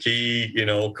low-key,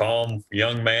 calm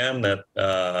young man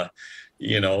that,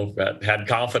 had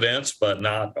confidence, but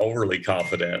not overly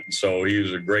confident. So he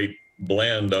was a great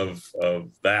blend of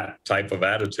that type of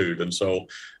attitude. And so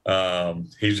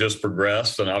he's just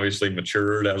progressed and obviously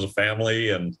matured as a family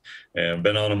and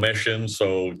been on a mission.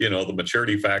 So, the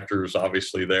maturity factor is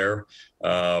obviously there.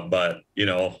 But,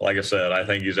 like I said, I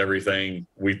think he's everything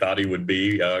we thought he would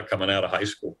be coming out of high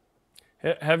school.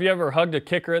 Have you ever hugged a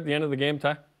kicker at the end of the game,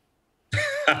 Ty?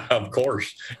 Of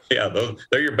course. Yeah,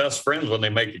 they're your best friends when they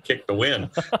make a kick to win.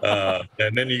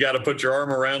 And then you got to put your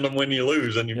arm around them when you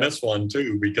lose and you miss one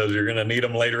too, because you're going to need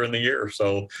them later in the year.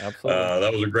 So that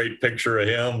was a great picture of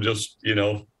him just,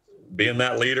 being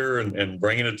that leader and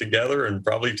bringing it together and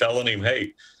probably telling him,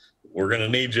 hey, we're going to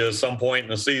need you at some point in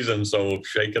the season, so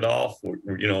shake it off.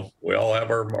 We all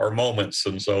have our moments,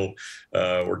 and so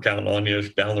we're counting on you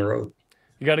down the road.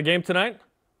 You got a game tonight?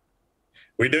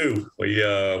 We do.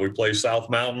 We play South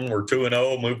Mountain. We're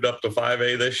 2-0, moved up to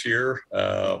 5A this year.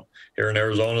 Here in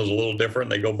Arizona is a little different.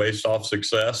 They go based off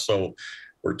success. So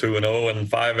we're 2-0 in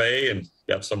 5A and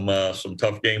got some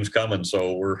tough games coming.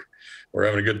 So we're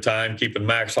having a good time keeping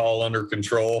Max Hall under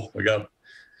control. We got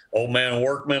old man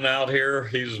Workman out here.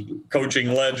 He's a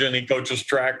coaching legend. He coaches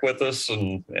track with us,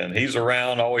 and he's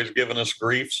around, always giving us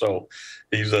grief. So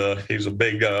he's a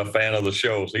big fan of the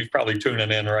show. So he's probably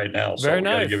tuning in right now. So very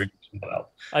nice. Give him a shout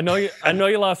out. I know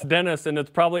you lost Dennis, and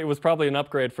it was probably an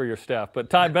upgrade for your staff. But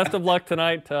Ty, best of luck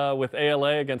tonight with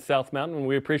ALA against South Mountain, and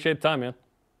we appreciate the time, man.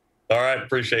 All right,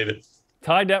 appreciate it.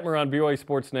 Ty Detmer on BYU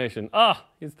Sports Nation.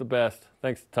 He's the best.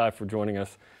 Thanks, Ty, for joining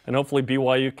us, and hopefully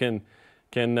BYU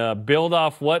can build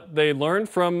off what they learned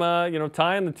from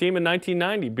Ty and the team in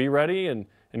 1990. Be ready and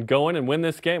go in and win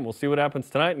this game. We'll see what happens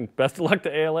tonight, and best of luck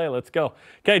to ALA. Let's go.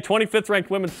 Okay, 25th ranked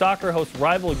women's soccer hosts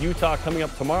rival Utah coming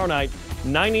up tomorrow night,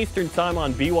 9 Eastern time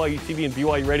on BYUtv and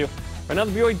BYU Radio. Right now,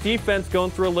 the BYU defense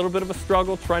going through a little bit of a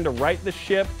struggle, trying to right the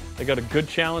ship. They got a good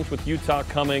challenge with Utah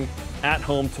coming at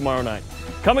home tomorrow night.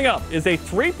 Coming up is a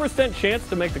 3% chance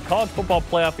to make the college football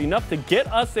playoff, enough to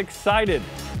get us excited.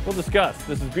 We'll discuss.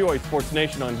 This is BYU Sports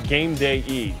Nation on Game Day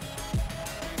Eve.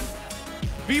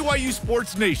 BYU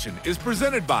Sports Nation is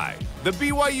presented by the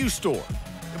BYU Store,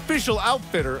 official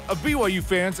outfitter of BYU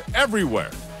fans everywhere.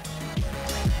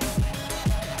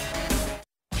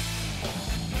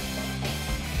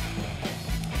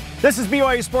 This is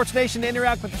BYU Sports Nation. To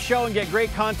interact with the show and get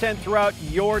great content throughout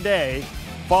your day,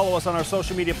 follow us on our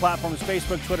social media platforms: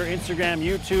 Facebook, Twitter, Instagram,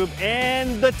 YouTube,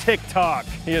 and the TikTok.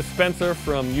 He is Spencer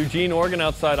from Eugene, Oregon,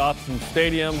 outside Austin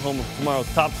Stadium, home of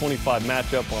tomorrow's top 25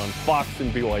 matchup on Fox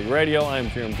and BYU Radio. I am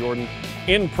Jarom Jordan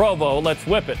in Provo. Let's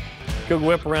whip it. Cougar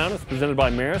Whip Around is presented by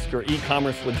Maersk, your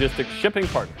e-commerce logistics shipping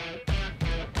partner.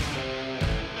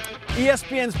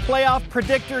 ESPN's playoff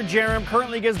predictor, Jarom,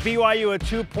 currently gives BYU a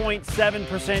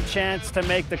 2.7% chance to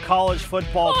make the college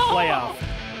football playoff.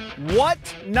 What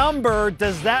number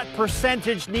does that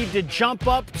percentage need to jump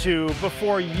up to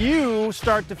before you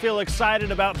start to feel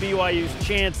excited about BYU's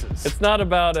chances? It's not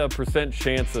about a percent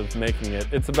chance of making it.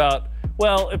 It's about,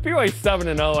 well, if BYU's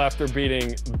 7-0 after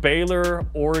beating Baylor,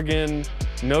 Oregon,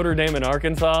 Notre Dame, and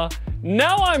Arkansas,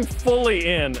 now I'm fully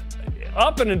in.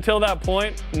 Up and until that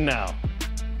point, no.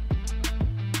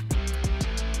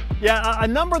 Yeah, a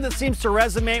number that seems to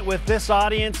resonate with this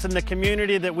audience and the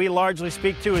community that we largely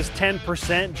speak to is 10%,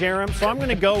 Jarom. So I'm going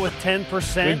to go with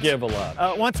 10%. We give a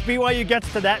lot. Once BYU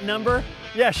gets to that number,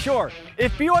 yeah, sure.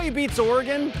 If BYU beats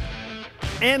Oregon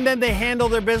and then they handle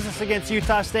their business against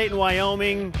Utah State and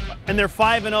Wyoming, and they're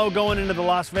 5-0 going into the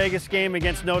Las Vegas game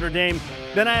against Notre Dame,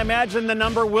 then I imagine the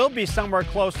number will be somewhere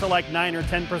close to like 9 or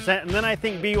 10%. And then I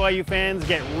think BYU fans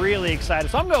get really excited.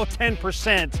 So I'm going to go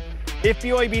 10%. If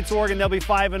BYU beats Oregon, they'll be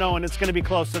 5-0, and it's going to be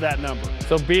close to that number.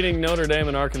 So beating Notre Dame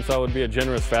and Arkansas would be a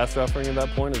generous fast offering at that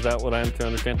point? Is that what I am to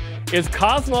understand? Is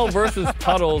Cosmo versus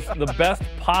Puddles the best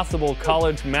possible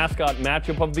college mascot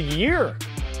matchup of the year?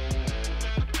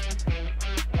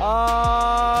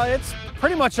 It's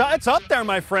pretty much, it's up there,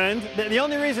 my friend. The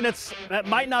only reason that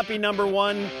might not be number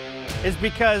one is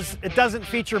because it doesn't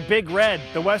feature Big Red,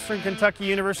 the Western Kentucky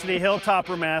University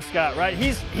Hilltopper mascot, right?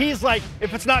 He's like,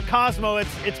 if it's not Cosmo,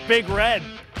 it's Big Red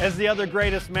as the other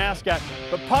greatest mascot.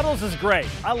 But Puddles is great.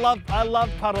 I love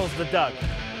Puddles the duck.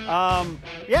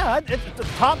 Yeah, it's the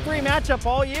top 3 matchup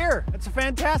all year. It's a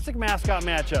fantastic mascot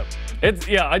matchup.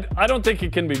 I don't think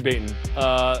it can be beaten.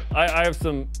 I have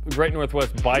some Great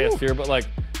Northwest bias here, but like,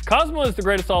 Cosmo is the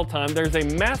greatest all time. There's a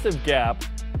massive gap.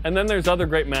 And then there's other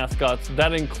great mascots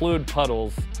that include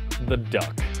Puddles, the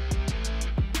duck.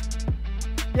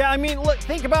 Yeah, I mean, look,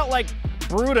 think about like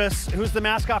Brutus, who's the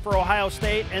mascot for Ohio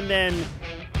State, and then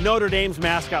Notre Dame's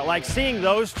mascot. Like seeing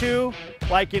those two,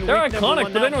 like in they're week iconic, number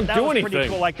 1, but they don't that do was anything. pretty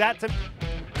cool. Like that.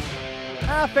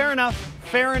 Fair enough.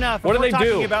 Fair enough. What do they do? We're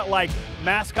talking about like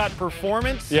mascot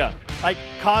performance. Yeah. Like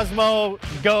Cosmo,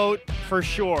 GOAT for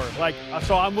sure. Like,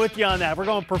 so I'm with you on that. If we're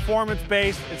going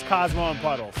performance-based, it's Cosmo and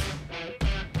Puddles.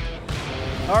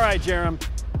 All right, Jarom.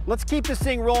 Let's keep this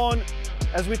thing rolling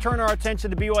as we turn our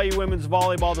attention to BYU women's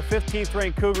volleyball. The 15th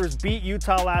ranked Cougars beat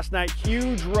Utah last night.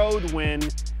 Huge road win.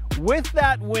 With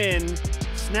that win,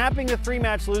 snapping the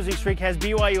 3-match losing streak, has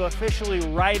BYU officially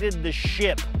righted the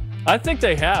ship. I think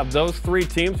they have. Those 3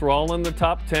 teams were all in the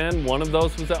top 10. One of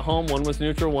those was at home, one was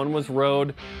neutral, one was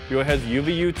road. BYU has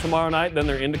UVU tomorrow night. Then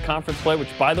they're into conference play, which,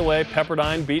 by the way,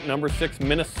 Pepperdine beat number 6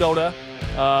 Minnesota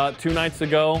 2 nights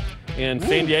ago. And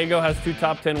San Diego has 2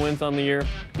 top 10 wins on the year.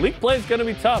 League play is going to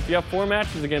be tough. You have 4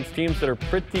 matches against teams that are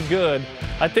pretty good.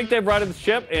 I think they've righted the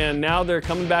ship, and now they're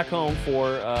coming back home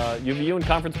for UVU in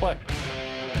conference play.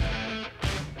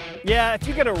 Yeah, if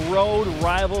you get a road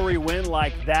rivalry win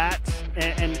like that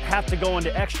and have to go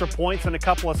into extra points in a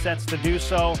couple of sets to do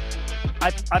so,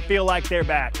 I feel like they're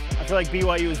back. I feel like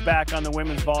BYU is back on the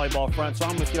women's volleyball front, so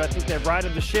I'm with you. I think they've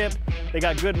righted the ship. They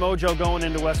got good mojo going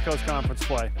into West Coast Conference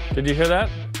play. Did you hear that?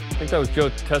 I think that was Joe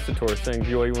Tessitore saying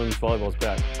BYU women's volleyball is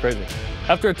back. Crazy.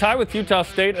 After a tie with Utah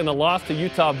State and a loss to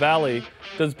Utah Valley,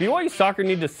 does BYU soccer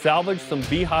need to salvage some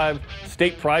Beehive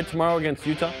State pride tomorrow against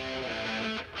Utah?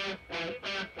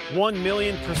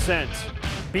 1,000,000%.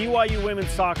 BYU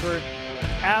women's soccer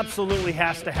absolutely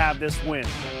has to have this win.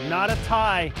 Not a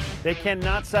tie. They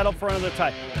cannot settle for another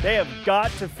tie. They have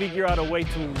got to figure out a way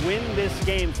to win this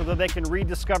game so that they can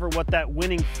rediscover what that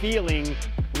winning feeling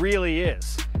really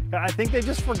is. I think they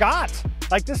just forgot.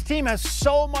 Like, this team has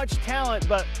so much talent,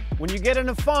 but when you get in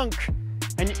a funk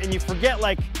and you forget,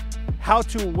 like, how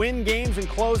to win games and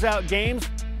close out games,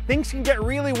 things can get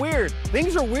really weird.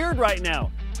 Things are weird right now.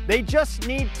 They just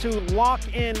need to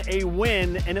lock in a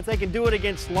win, and if they can do it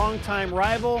against longtime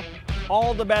rival,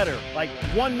 all the better. Like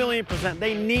 1,000,000%.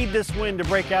 They need this win to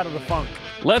break out of the funk.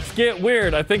 Let's get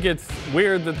weird. I think it's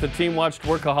weird that the team watched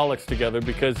Workaholics together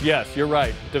because, yes, you're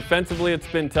right. Defensively, it's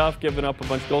been tough, giving up a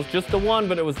bunch of goals. Just the one,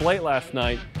 but it was late last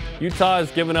night. Utah has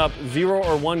given up 0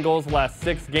 or 1 goals the last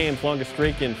 6 games, longest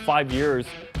streak in 5 years.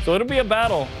 So it'll be a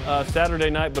battle Saturday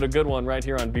night, but a good one right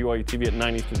here on BYUtv at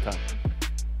 9 Eastern time.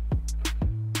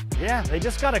 Yeah, they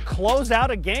just got to close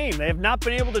out a game. They have not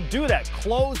been able to do that.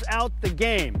 Close out the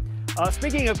game.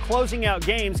 Speaking of closing out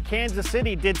games, Kansas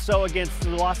City did so against the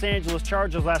Los Angeles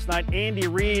Chargers last night. Andy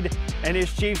Reid and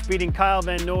his Chiefs beating Kyle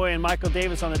Van Noy and Michael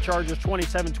Davis on the Chargers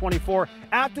 27-24.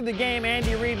 After the game,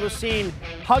 Andy Reid was seen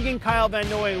hugging Kyle Van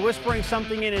Noy and whispering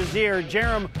something in his ear.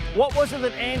 Jarom, what was it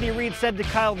that Andy Reid said to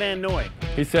Kyle Van Noy?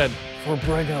 He said, "For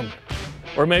Brigham."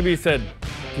 Or maybe he said,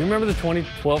 "Do you remember the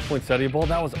 2012 Poinsettia Bowl?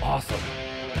 That was awesome."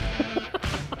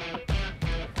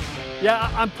 Yeah,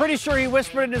 I'm pretty sure he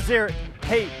whispered in his ear,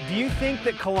 "Hey, do you think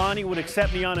that Kalani would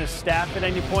accept me on his staff at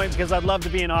any point? Because I'd love to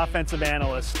be an offensive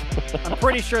analyst." I'm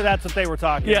pretty sure that's what they were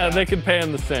talking about. Yeah, they could pay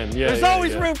him the same. Yeah, There's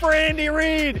always room for Andy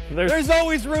Reid. There's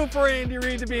always room for Andy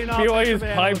Reid to be an offensive BYU's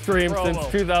analyst. pipe dream since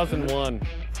 2001.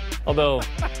 Although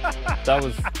that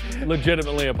was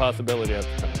legitimately a possibility at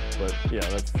the time. But yeah,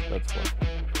 that's fun.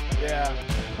 Yeah.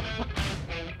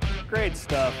 Great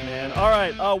stuff, man. All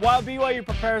right, while BYU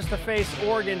prepares to face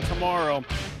Oregon tomorrow,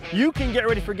 you can get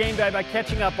ready for game day by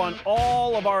catching up on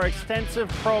all of our extensive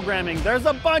programming. There's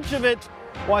a bunch of it.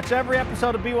 Watch every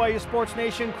episode of BYU Sports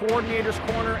Nation, Coordinator's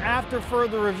Corner, After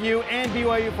Further Review, and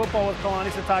BYU Football with Kalani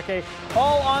Sitake,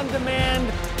 all on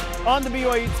demand on the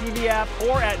BYU TV app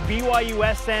or at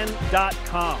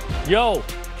BYUSN.com. Yo,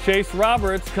 Chase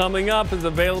Roberts coming up is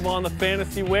available on the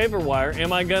fantasy waiver wire.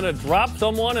 Am I going to drop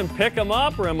someone and pick them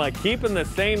up, or am I keeping the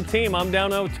same team? I'm down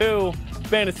 0-2.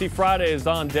 Fantasy Friday is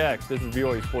on deck. This is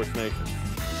BYU Sports Nation.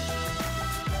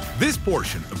 This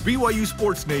portion of BYU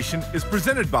Sports Nation is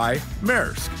presented by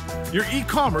Maersk, your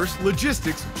e-commerce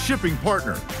logistics shipping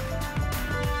partner.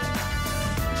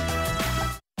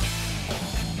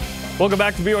 Welcome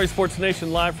back to BYU Sports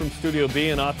Nation live from Studio B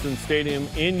in Autzen Stadium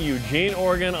in Eugene,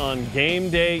 Oregon on game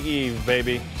day eve,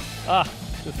 baby.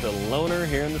 Just a loner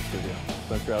here in the studio.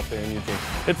 Spencer out there in Eugene.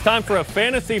 It's time for a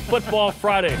Fantasy Football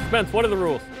Friday. Spence, what are the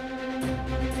rules?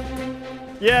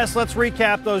 Yes, let's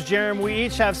recap those, Jarom. We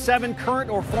each have 7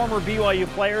 current or former BYU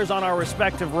players on our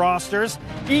respective rosters.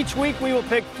 Each week we will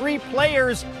pick 3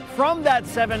 players from that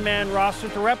 7-man roster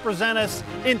to represent us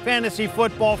in fantasy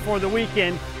football for the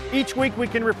weekend. Each week we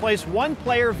can replace 1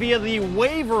 player via the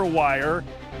waiver wire.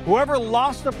 Whoever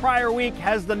lost the prior week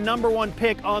has the #1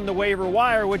 pick on the waiver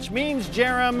wire, which means,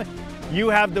 Jarom, you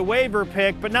have the waiver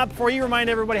pick, but not before you remind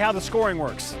everybody how the scoring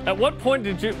works. At what point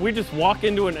did we just walk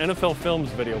into an NFL Films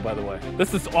video, by the way?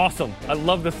 This is awesome. I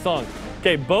love this song.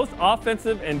 Okay, both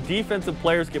offensive and defensive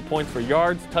players get points for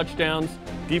yards, touchdowns,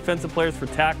 defensive players for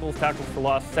tackles, tackles for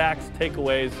loss, sacks,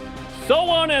 takeaways, so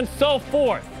on and so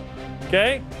forth.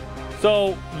 Okay?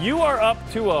 So you are up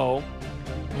 2-0.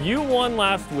 You won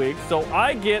last week, so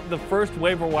I get the first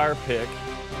waiver wire pick,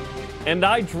 and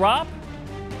I drop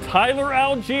Tyler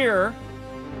Algier,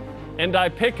 and I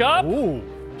pick up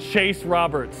Chase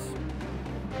Roberts.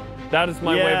 That is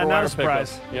my waiver wire pickup.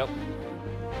 Yep.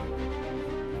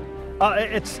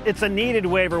 It's a needed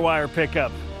waiver wire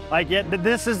pickup. Like,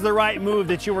 this is the right move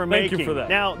that you were making. Thank you for that.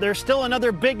 Now, there's still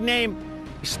another big name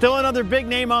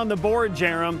on the board,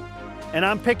 Jarom, and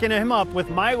I'm picking him up with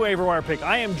my waiver wire pick.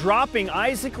 I am dropping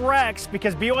Isaac Rex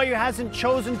because BYU hasn't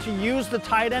chosen to use the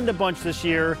tight end a bunch this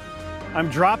year. I'm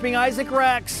dropping Isaac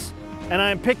Rex, and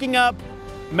I'm picking up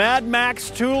Mad Max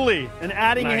Tooley and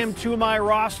adding him to my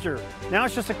roster. Now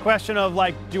it's just a question of,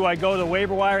 like, do I go to the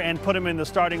waiver wire and put him in the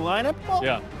starting lineup?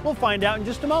 Well, we'll find out in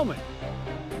just a moment.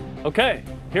 Okay,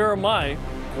 here are my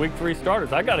Week 3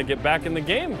 starters. I got to get back in the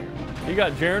game here. You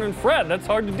got Jaron and Fred. That's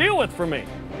hard to deal with for me.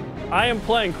 I am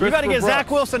playing Christopher You got to get Brooks.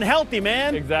 Zach Wilson healthy,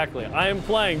 man. Exactly. I am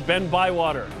playing Ben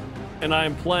Bywater, and I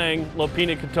am playing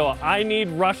Lopini Katoa. I need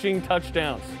rushing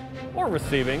touchdowns or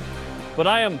receiving, but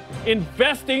I am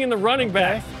investing in the running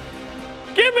backs.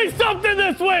 Give me something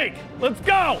this week. Let's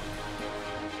go.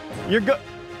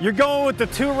 You're going with the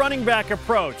 2 running back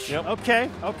approach. Yep.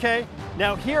 Okay.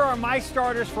 Now here are my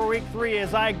starters for Week 3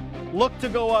 as I look to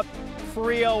go up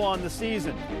 3-0 on the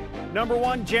season. Number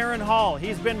 1, Jaron Hall.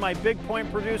 He's been my big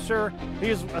point producer.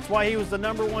 That's why he was the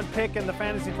 #1 pick in the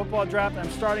fantasy football draft.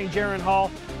 I'm starting Jaron Hall.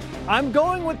 I'm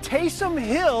going with Taysom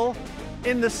Hill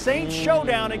in the Saints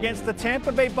showdown against the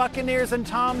Tampa Bay Buccaneers and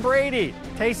Tom Brady.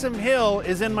 Taysom Hill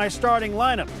is in my starting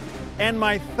lineup. And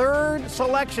my third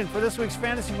selection for this week's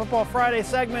Fantasy Football Friday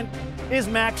segment is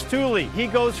Max Tooley. He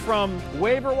goes from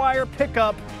waiver wire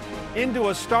pickup into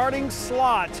a starting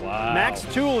slot. Wow. Max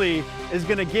Tooley is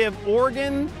going to give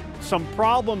Oregon some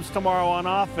problems tomorrow on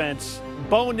offense.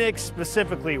 Bo Nix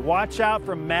specifically. Watch out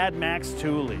for Mad Max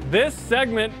Tooley. This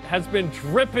segment has been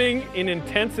dripping in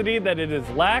intensity that it has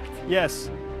lacked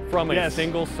from a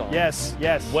single song. Yes.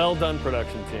 Well done,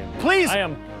 production team. Please, I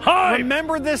am hyped.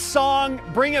 Remember this song.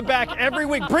 Bring it back every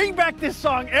week. Bring back this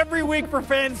song every week for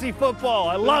fantasy football.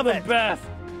 I love it. The best.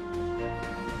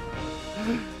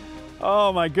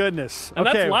 Oh my goodness. And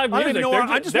that's live music.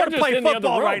 I just want to play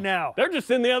football right now. They're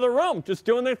just in the other room, just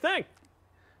doing their thing.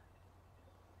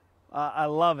 I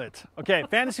love it. Okay,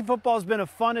 fantasy football has been a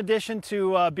fun addition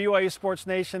to BYU Sports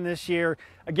Nation this year.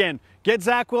 Again, get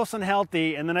Zach Wilson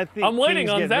healthy, and then I think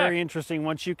things get very interesting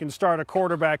once you can start a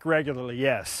quarterback regularly.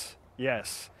 Yes.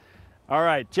 All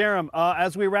right, Jarom,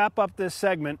 as we wrap up this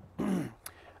segment,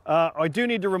 I do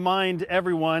need to remind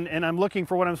everyone, and I'm looking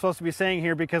for what I'm supposed to be saying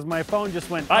here because my phone just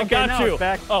went. I got you.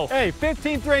 Back. Oh. Hey,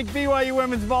 15th ranked BYU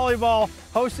women's volleyball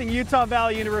hosting Utah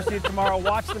Valley University tomorrow.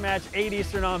 Watch the match 8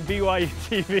 Eastern on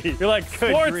BYUtv. You're like,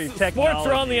 sports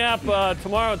are on the app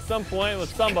tomorrow at some point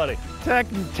with somebody.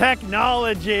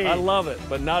 Technology. I love it,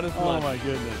 but not as much. Oh my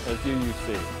goodness. As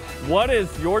UUC. What is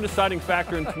your deciding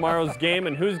factor in tomorrow's game,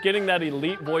 and who's getting that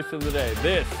elite voice of the day?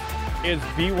 This is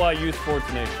BYU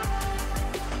Sports Nation.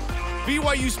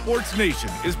 BYU Sports Nation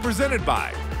is presented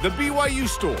by the BYU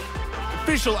Store,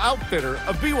 official outfitter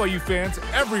of BYU fans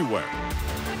everywhere.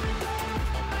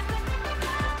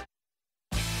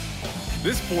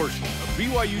 This portion of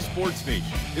BYU Sports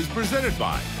Nation is presented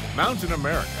by Mountain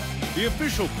America, the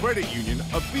official credit union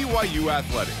of BYU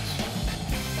Athletics.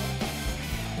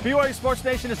 BYU Sports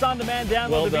Nation is on demand.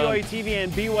 Download the BYU TV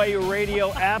and BYU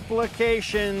Radio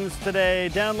applications today.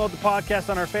 Download the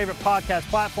podcast on our favorite podcast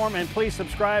platform, and please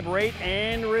subscribe, rate,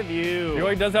 and review.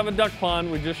 BYU does have a duck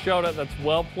pond. We just showed it. That's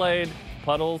well played.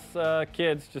 Puddles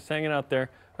kids just hanging out there.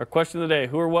 Our question of the day,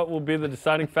 who or what will be the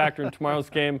deciding factor in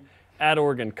tomorrow's game at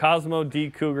Oregon? Cosmo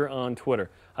D. Cougar on Twitter.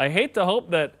 I hate to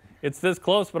hope that it's this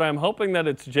close, but I'm hoping that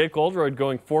it's Jake Oldroyd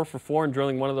going 4 for 4 and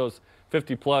drilling one of those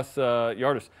 50-plus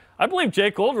yarders. I believe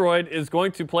Jake Oldroyd is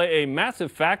going to play a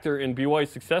massive factor in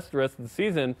BYU's success the rest of the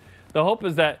season. The hope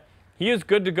is that he is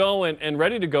good to go and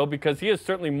ready to go because he is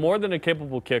certainly more than a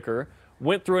capable kicker,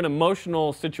 went through an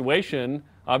emotional situation,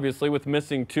 obviously, with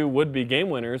missing 2 would-be game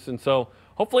winners. And so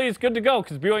hopefully he's good to go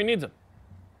because BYU needs him.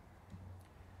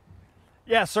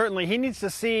 Yeah, certainly. He needs to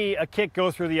see a kick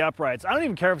go through the uprights. I don't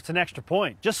even care if it's an extra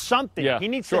point. Just something. Yeah, he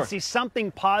needs to see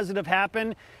something positive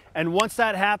happen. And once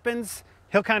that happens,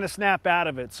 he'll kind of snap out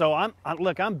of it. So,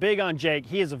 I'm big on Jake.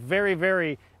 He is a very,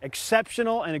 very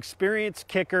exceptional and experienced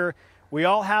kicker. We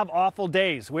all have awful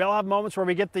days. We all have moments where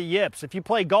we get the yips. If you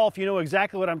play golf, you know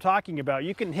exactly what I'm talking about.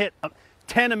 You can hit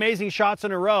 10 amazing shots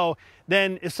in a row.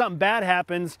 Then if something bad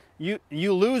happens, you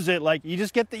lose it. Like, you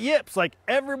just get the yips. Like,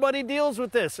 everybody deals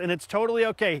with this, and it's totally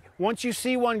okay. Once you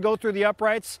see one go through the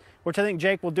uprights, which I think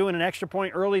Jake will do in an extra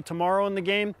point early tomorrow in the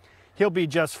game, he'll be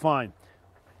just fine.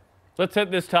 Let's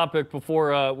hit this topic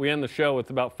before we end the show with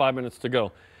about 5 minutes to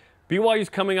go. BYU's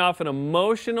coming off an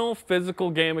emotional,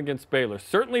 physical game against Baylor.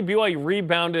 Certainly BYU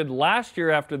rebounded last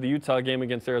year after the Utah game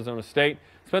against Arizona State.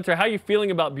 Spencer, how are you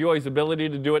feeling about BYU's ability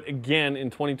to do it again in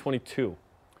 2022?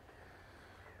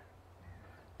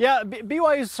 Yeah,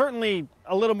 BYU is certainly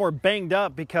a little more banged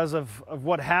up because of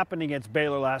what happened against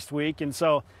Baylor last week. And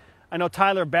so I know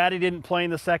Tyler Batty didn't play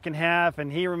in the second half,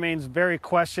 and he remains very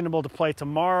questionable to play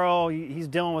tomorrow. He's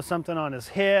dealing with something on his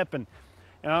hip. And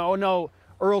oh no,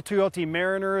 Earl Tuioti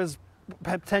Mariner is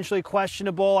potentially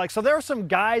questionable. Like, so there are some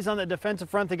guys on the defensive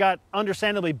front that got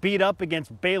understandably beat up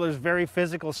against Baylor's very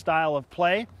physical style of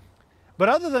play. But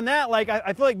other than that, like,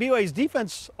 I feel like BYU's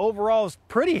defense overall is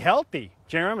pretty healthy,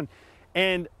 Jarom.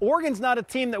 And Oregon's not a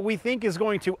team that we think is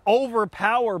going to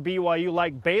overpower BYU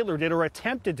like Baylor did, or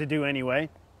attempted to do anyway.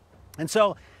 And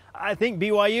so I think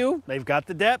BYU, they've got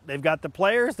the depth, they've got the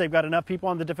players, they've got enough people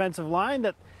on the defensive line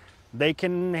that they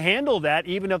can handle that,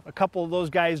 even if a couple of those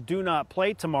guys do not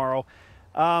play tomorrow.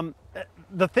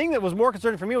 The thing that was more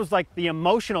concerning for me was like the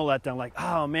emotional letdown. Like,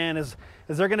 oh man, is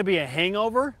there going to be a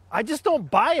hangover? I just don't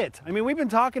buy it. I mean, we've been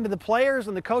talking to the players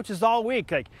and the coaches all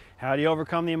week. Like, how do you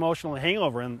overcome the emotional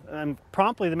hangover? And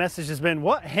promptly the message has been,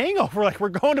 what hangover? Like, we're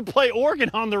going to play Oregon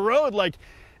on the road. Like,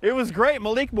 it was great.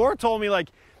 Malik Moore told me, like,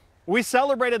 we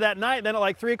celebrated that night. Then at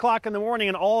like 3 o'clock in the morning,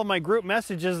 in all of my group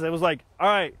messages, it was like, all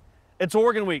right, it's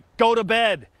Oregon week. Go to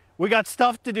bed. We got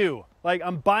stuff to do. Like,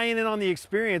 I'm buying in on the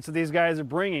experience that these guys are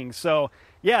bringing. So,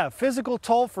 yeah, physical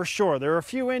toll for sure. There are a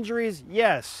few injuries,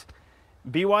 yes.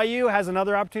 BYU has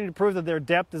another opportunity to prove that their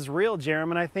depth is real,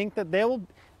 Jarom, and I think that they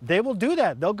will do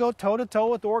that. They'll go toe-to-toe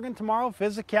with Oregon tomorrow,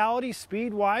 physicality,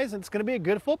 speed-wise, and it's going to be a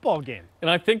good football game. And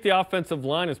I think the offensive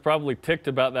line is probably ticked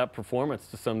about that performance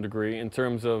to some degree in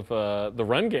terms of the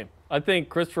run game. I think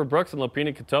Christopher Brooks and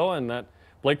Lopini Katoa and that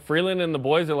Blake Freeland and the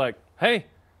boys are like, hey,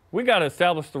 we got to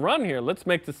establish the run here. Let's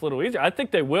make this a little easier. I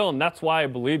think they will, and that's why I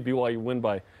believe BYU win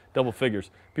by double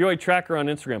figures. BYU Tracker on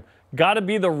Instagram. Got to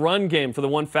be the run game for the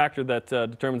one factor that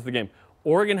determines the game.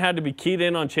 Oregon had to be keyed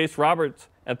in on Chase Roberts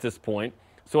at this point,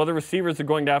 so other receivers are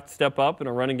going to have to step up, and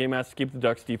a running game has to keep the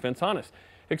Ducks defense honest.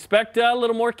 Expect a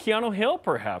little more Keanu Hill,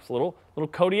 perhaps. A little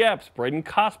Cody Epps, Braden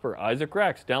Cosper, Isaac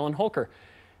Rex, Dallin Holker.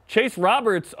 Chase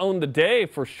Roberts owned the day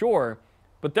for sure,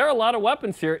 but there are a lot of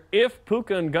weapons here if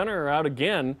Puka and Gunner are out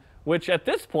again, which at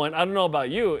this point, I don't know about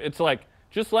you, it's like,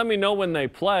 just let me know when they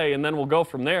play, and then we'll go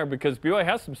from there, because BYU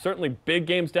has some certainly big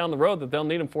games down the road that they'll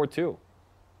need them for, too.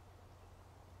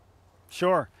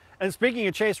 Sure. And speaking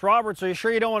of Chase Roberts, are you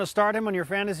sure you don't want to start him on your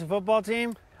fantasy football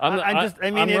team? I'm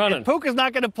running. If Puka's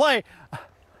not going to play,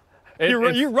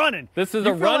 you're running. This is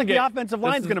a run game. The offensive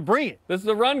line's going to bring it. This is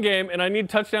a run game, and I need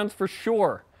touchdowns for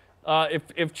sure.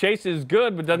 If Chase is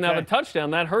good but doesn't have a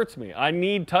touchdown, that hurts me. I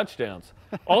need touchdowns.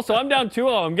 Also, I'm down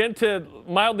 2-0. I'm getting to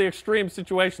mildly extreme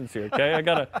situations here, okay? I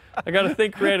gotta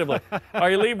think creatively.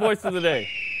 Our elite voice of the day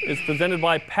is presented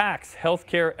by PAX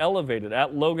Healthcare Elevated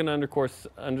at Logan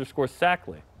 _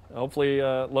 Sackley. Hopefully,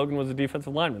 Logan was a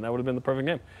defensive lineman. That would have been the perfect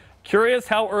name. Curious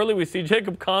how early we see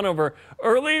Jacob Conover.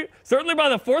 Early, certainly by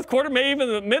the fourth quarter, maybe even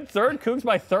the mid-third. Cougs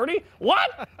by 30?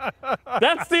 What?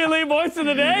 That's the elite voice of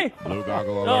the day? Blue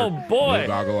goggle alert. Oh, boy. Blue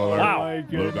goggle alert. Wow.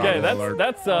 Blue goggle Okay, alert.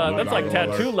 that's like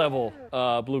tattoo level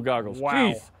blue goggles. Wow.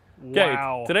 Jeez. Okay,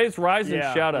 Wow. today's Rising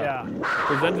Shout-Out, yeah.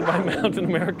 presented by Mountain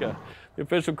America, the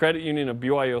official credit union of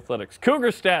BYU Athletics. Cougar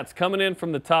stats coming in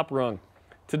from the top rung.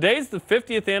 Today's the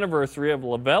 50th anniversary of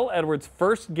Lavelle Edwards'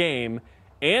 first game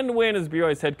and win as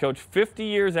BYU's head coach 50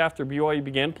 years after BYU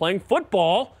began playing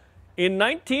football in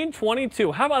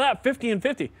 1922. How about that, 50 and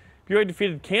 50? BYU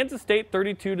defeated Kansas State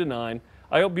 32-9.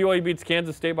 I hope BYU beats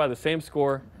Kansas State by the same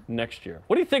score next year.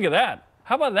 What do you think of that?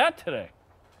 How about that today?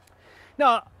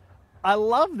 No, I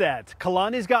love that.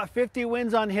 Kalani's got 50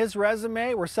 wins on his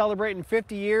resume. We're celebrating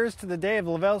 50 years to the day of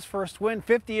Lavelle's first win.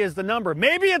 50 is the number.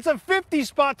 Maybe it's a 50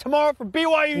 spot tomorrow for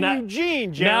BYU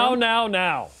Eugene, Jarom.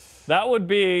 Now. That would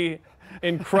be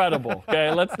incredible.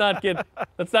 Okay, let's not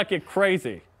get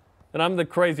crazy. And I'm the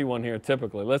crazy one here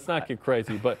typically. Let's not get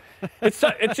crazy, but it's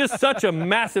just such a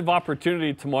massive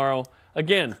opportunity tomorrow.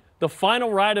 Again, the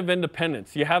final ride of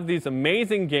independence. You have these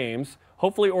amazing games.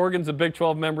 Hopefully Oregon's a Big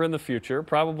 12 member in the future.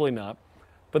 Probably not,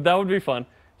 but that would be fun.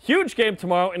 Huge game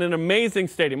tomorrow in an amazing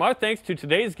stadium. Our thanks to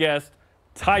today's guest,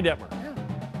 Ty Detmer.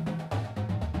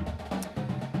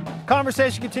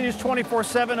 Conversation continues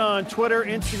 24/7 on Twitter,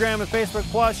 Instagram, and Facebook.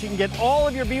 Plus, you can get all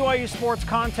of your BYU sports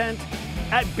content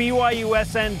at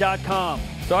BYUSN.com.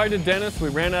 Sorry to Dennis, we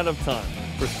ran out of time.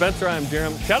 For Spencer, I'm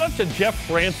Jarom. Shout out to Jeff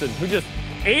Franson, who just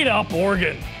ate up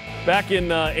Oregon back in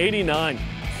 '89.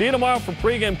 See you tomorrow for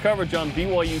pregame coverage on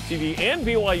BYU TV and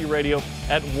BYU Radio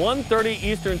at 1:30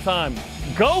 Eastern Time.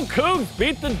 Go Cougs!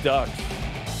 Beat the Ducks!